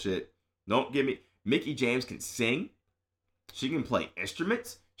bullshit. Don't give me. Mickie James can sing. She can play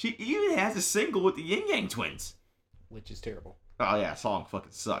instruments. She even has a single with the Yin Yang Twins, which is terrible. Oh yeah, song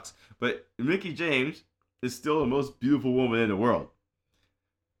fucking sucks. But Mickie James is still the most beautiful woman in the world.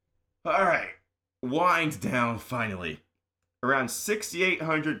 All right, winds down finally. Around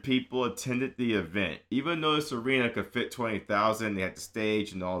 6,800 people attended the event. Even though this arena could fit 20,000, they had the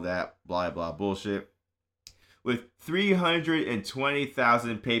stage and all that blah blah bullshit. With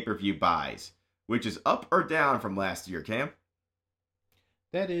 320,000 pay-per-view buys, which is up or down from last year, Cam?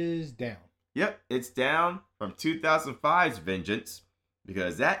 That is down. Yep, it's down from 2005's Vengeance,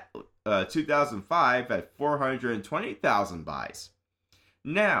 because that 2005 had 420,000 buys.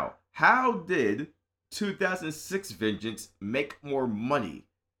 Now, how did 2006 Vengeance make more money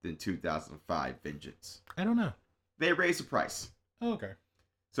than 2005 Vengeance? I don't know. They raised the price. Oh, okay.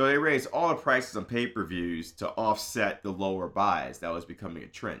 So they raised all the prices on pay-per-views to offset the lower buys. That was becoming a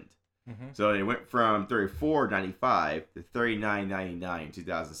trend. Mm-hmm. So they went from $34.95 to $39.99 in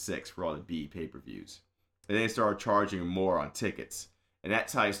 2006 for all the B pay-per-views. And then they started charging more on tickets. And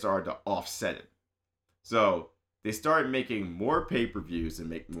that's how they started to offset it. So they started making more pay-per-views and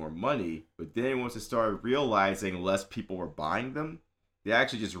make more money. But then once they started realizing less people were buying them, they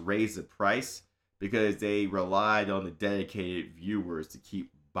actually just raised the price. because they relied on the dedicated viewers to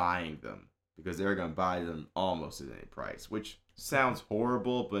keep buying them because they're going to buy them almost at any price, which sounds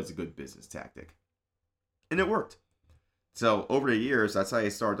horrible, but it's a good business tactic. And it worked. So over the years, that's how they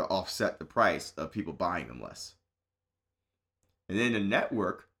started to offset the price of people buying them less. And then the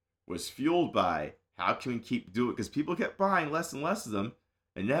network was fueled by how can we keep doing it? Because people kept buying less and less of them.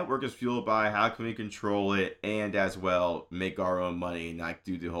 The network is fueled by how can we control it and as well make our own money and not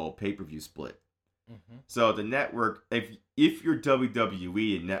do the whole pay-per-view split. Mm-hmm. So the network, if you're WWE,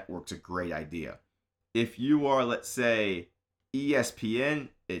 the network's a great idea. If you are, let's say, ESPN,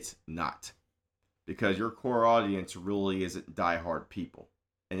 it's not. Because your core audience really isn't diehard people.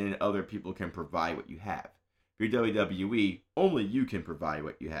 And then other people can provide what you have. If you're WWE, only you can provide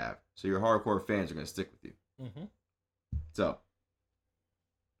what you have. So your hardcore fans are going to stick with you. Mm-hmm. So,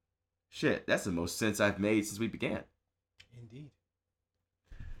 shit, that's the most sense I've made since we began. Indeed.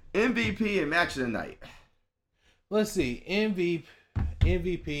 MVP and match of the night. Let's see.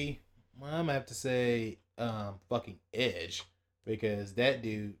 MVP. Well, I'm going to have to say fucking Edge. Because that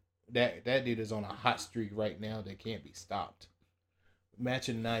dude is on a hot streak right now that can't be stopped. Match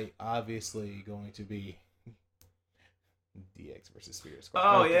of the night, obviously, going to be DX versus Spirit Squad.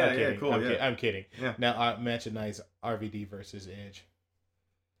 Oh, yeah, cool. I'm kidding. Yeah. Now, match of the night is RVD versus Edge.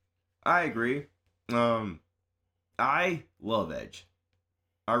 I agree. I love Edge.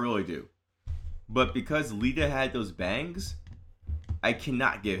 I really do. But because Lita had those bangs, I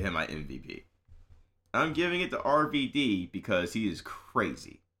cannot give him my MVP. I'm giving it to RVD because he is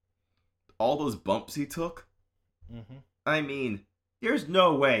crazy. All those bumps he took. Mm-hmm. I mean, there's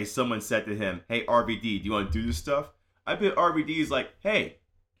no way someone said to him, hey, RVD, do you want to do this stuff? I bet RVD is like, hey,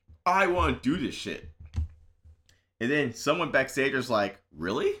 I want to do this shit. And then someone backstage was like,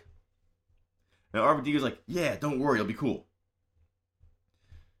 really? And RVD was like, yeah, don't worry, it'll be cool.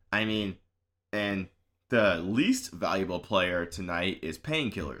 I mean, and the least valuable player tonight is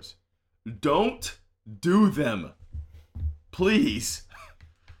Painkillers. Don't do them. Please.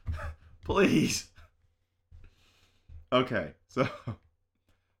 Please. Okay, so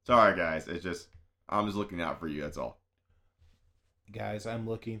sorry guys, I'm just looking out for you, that's all. Guys, I'm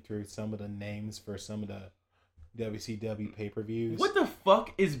looking through some of the names for some of the WCW pay-per-views. What the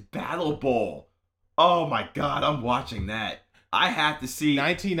fuck is Battle Bowl? Oh my god, I'm watching that. I have to see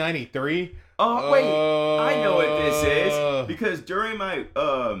 1993. Oh wait, I know what this is because during my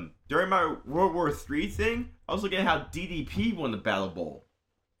World War III thing, I was looking at how DDP won the Battle Bowl.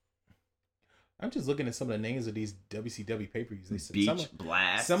 I'm just looking at some of the names of these WCW pay-per-views. Beach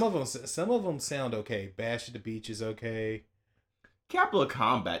Blast. Some of them sound okay. Bash at the Beach is okay. Capital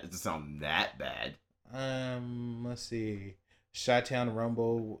Combat doesn't sound that bad. Let's see. Chi-Town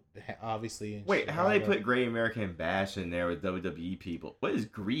Rumble, obviously. Wait, how do they put Great American Bash in there with WWE people? What is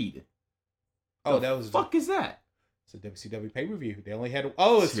Greed? Oh, that was. Fuck is that? It's a WCW pay-per-view. They only had.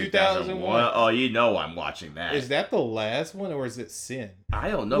 Oh, it's 2001. Oh, you know I'm watching that. Is that the last one or is it Sin? I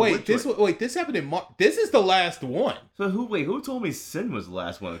don't know. Wait, this happened in March. This is the last one. So who told me Sin was the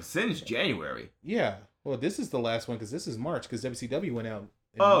last one? Sin's January. Yeah. Well, this is the last one because this is March because WCW went out in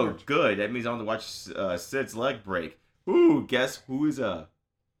March. Good. That means I want to watch Sid's leg break. Ooh, guess who's a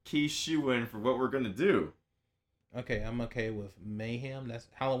key shoe-in for what we're going to do? Okay, I'm okay with Mayhem. That's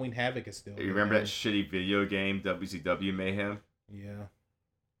Halloween Havoc is still. You remember that shitty video game, WCW Mayhem? Yeah.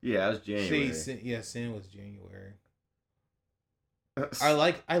 Yeah, that was January. Sin was January. I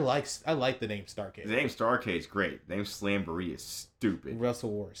like the name Starrcade. The name Starrcade's great. The name Slamboree is stupid.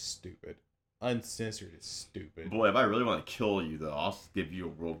 Wrestle War is stupid. Uncensored is stupid. Boy, if I really want to kill you, though, I'll give you a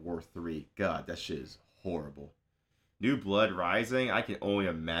World War III. God, that shit is horrible. New Blood Rising, I can only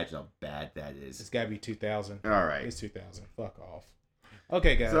imagine how bad that is. It's got to be 2000. All right. It's 2000. Fuck off.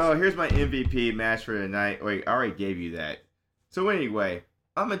 Okay, guys. So here's my MVP match for tonight. Wait, I already gave you that. So anyway,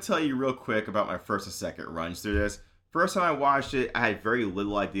 I'm going to tell you real quick about my first and second runs through this. First time I watched it, I had very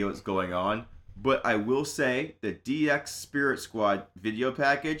little idea what's going on. But I will say the DX Spirit Squad video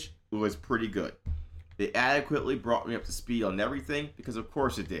package was pretty good. It adequately brought me up to speed on everything because of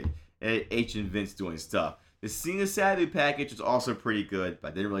course it did. And it H and Vince doing stuff. The Cena Sabu package was also pretty good, but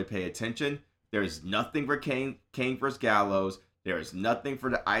I didn't really pay attention. There's nothing for Kane versus Gallows. There is nothing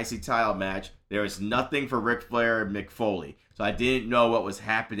for the IC title match. There is nothing for Ric Flair and Mick Foley. So I didn't know what was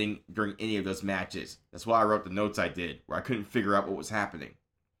happening during any of those matches. That's why I wrote the notes I did, where I couldn't figure out what was happening.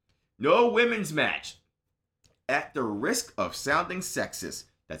 No women's match. At the risk of sounding sexist,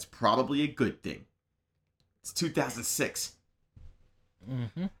 that's probably a good thing. It's 2006.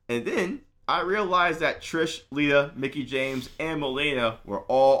 Mm-hmm. And then I realized that Trish, Lita, Mickie James, and Melina were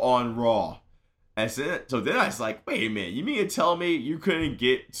all on Raw. And so then I was like, wait a minute, you mean to tell me you couldn't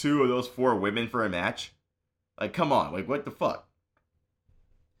get 2 of those 4 women for a match? Like, come on, like, what the fuck?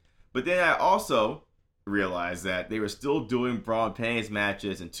 But then I also realized that they were still doing bra and panties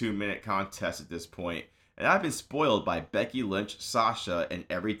matches and 2-minute contests at this point. And I've been spoiled by Becky Lynch, Sasha, and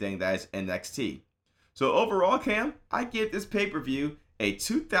everything that is NXT. So overall, Cam, I give this pay-per-view a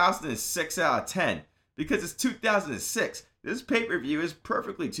 2006 out of 10. Because it's 2006. This pay-per-view is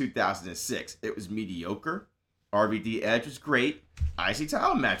perfectly 2006. It was mediocre. RVD Edge was great. IC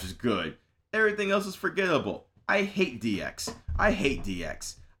title match was good. Everything else was forgettable. I hate DX.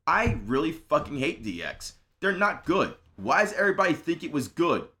 I really fucking hate DX. They're not good. Why does everybody think it was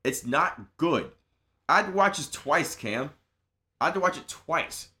good? It's not good. I had to watch this twice, Cam. I had to watch it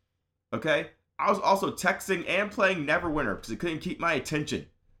twice. Okay? I was also texting and playing Neverwinter because it couldn't keep my attention.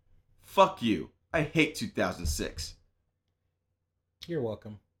 Fuck you. I hate 2006. You're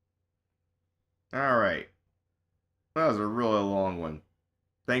welcome. All right. That was a really long one.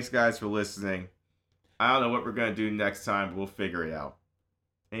 Thanks, guys, for listening. I don't know what we're going to do next time, but we'll figure it out.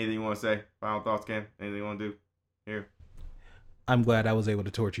 Anything you want to say? Final thoughts, Cam? Anything you want to do? Here. I'm glad I was able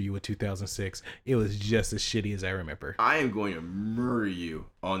to torture you with 2006. It was just as shitty as I remember. I am going to murder you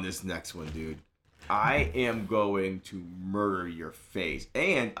on this next one, dude. I am going to murder your face.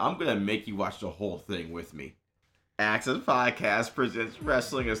 And I'm going to make you watch the whole thing with me. Access Podcast presents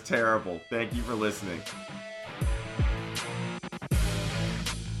Wrestling is Terrible. Thank you for listening.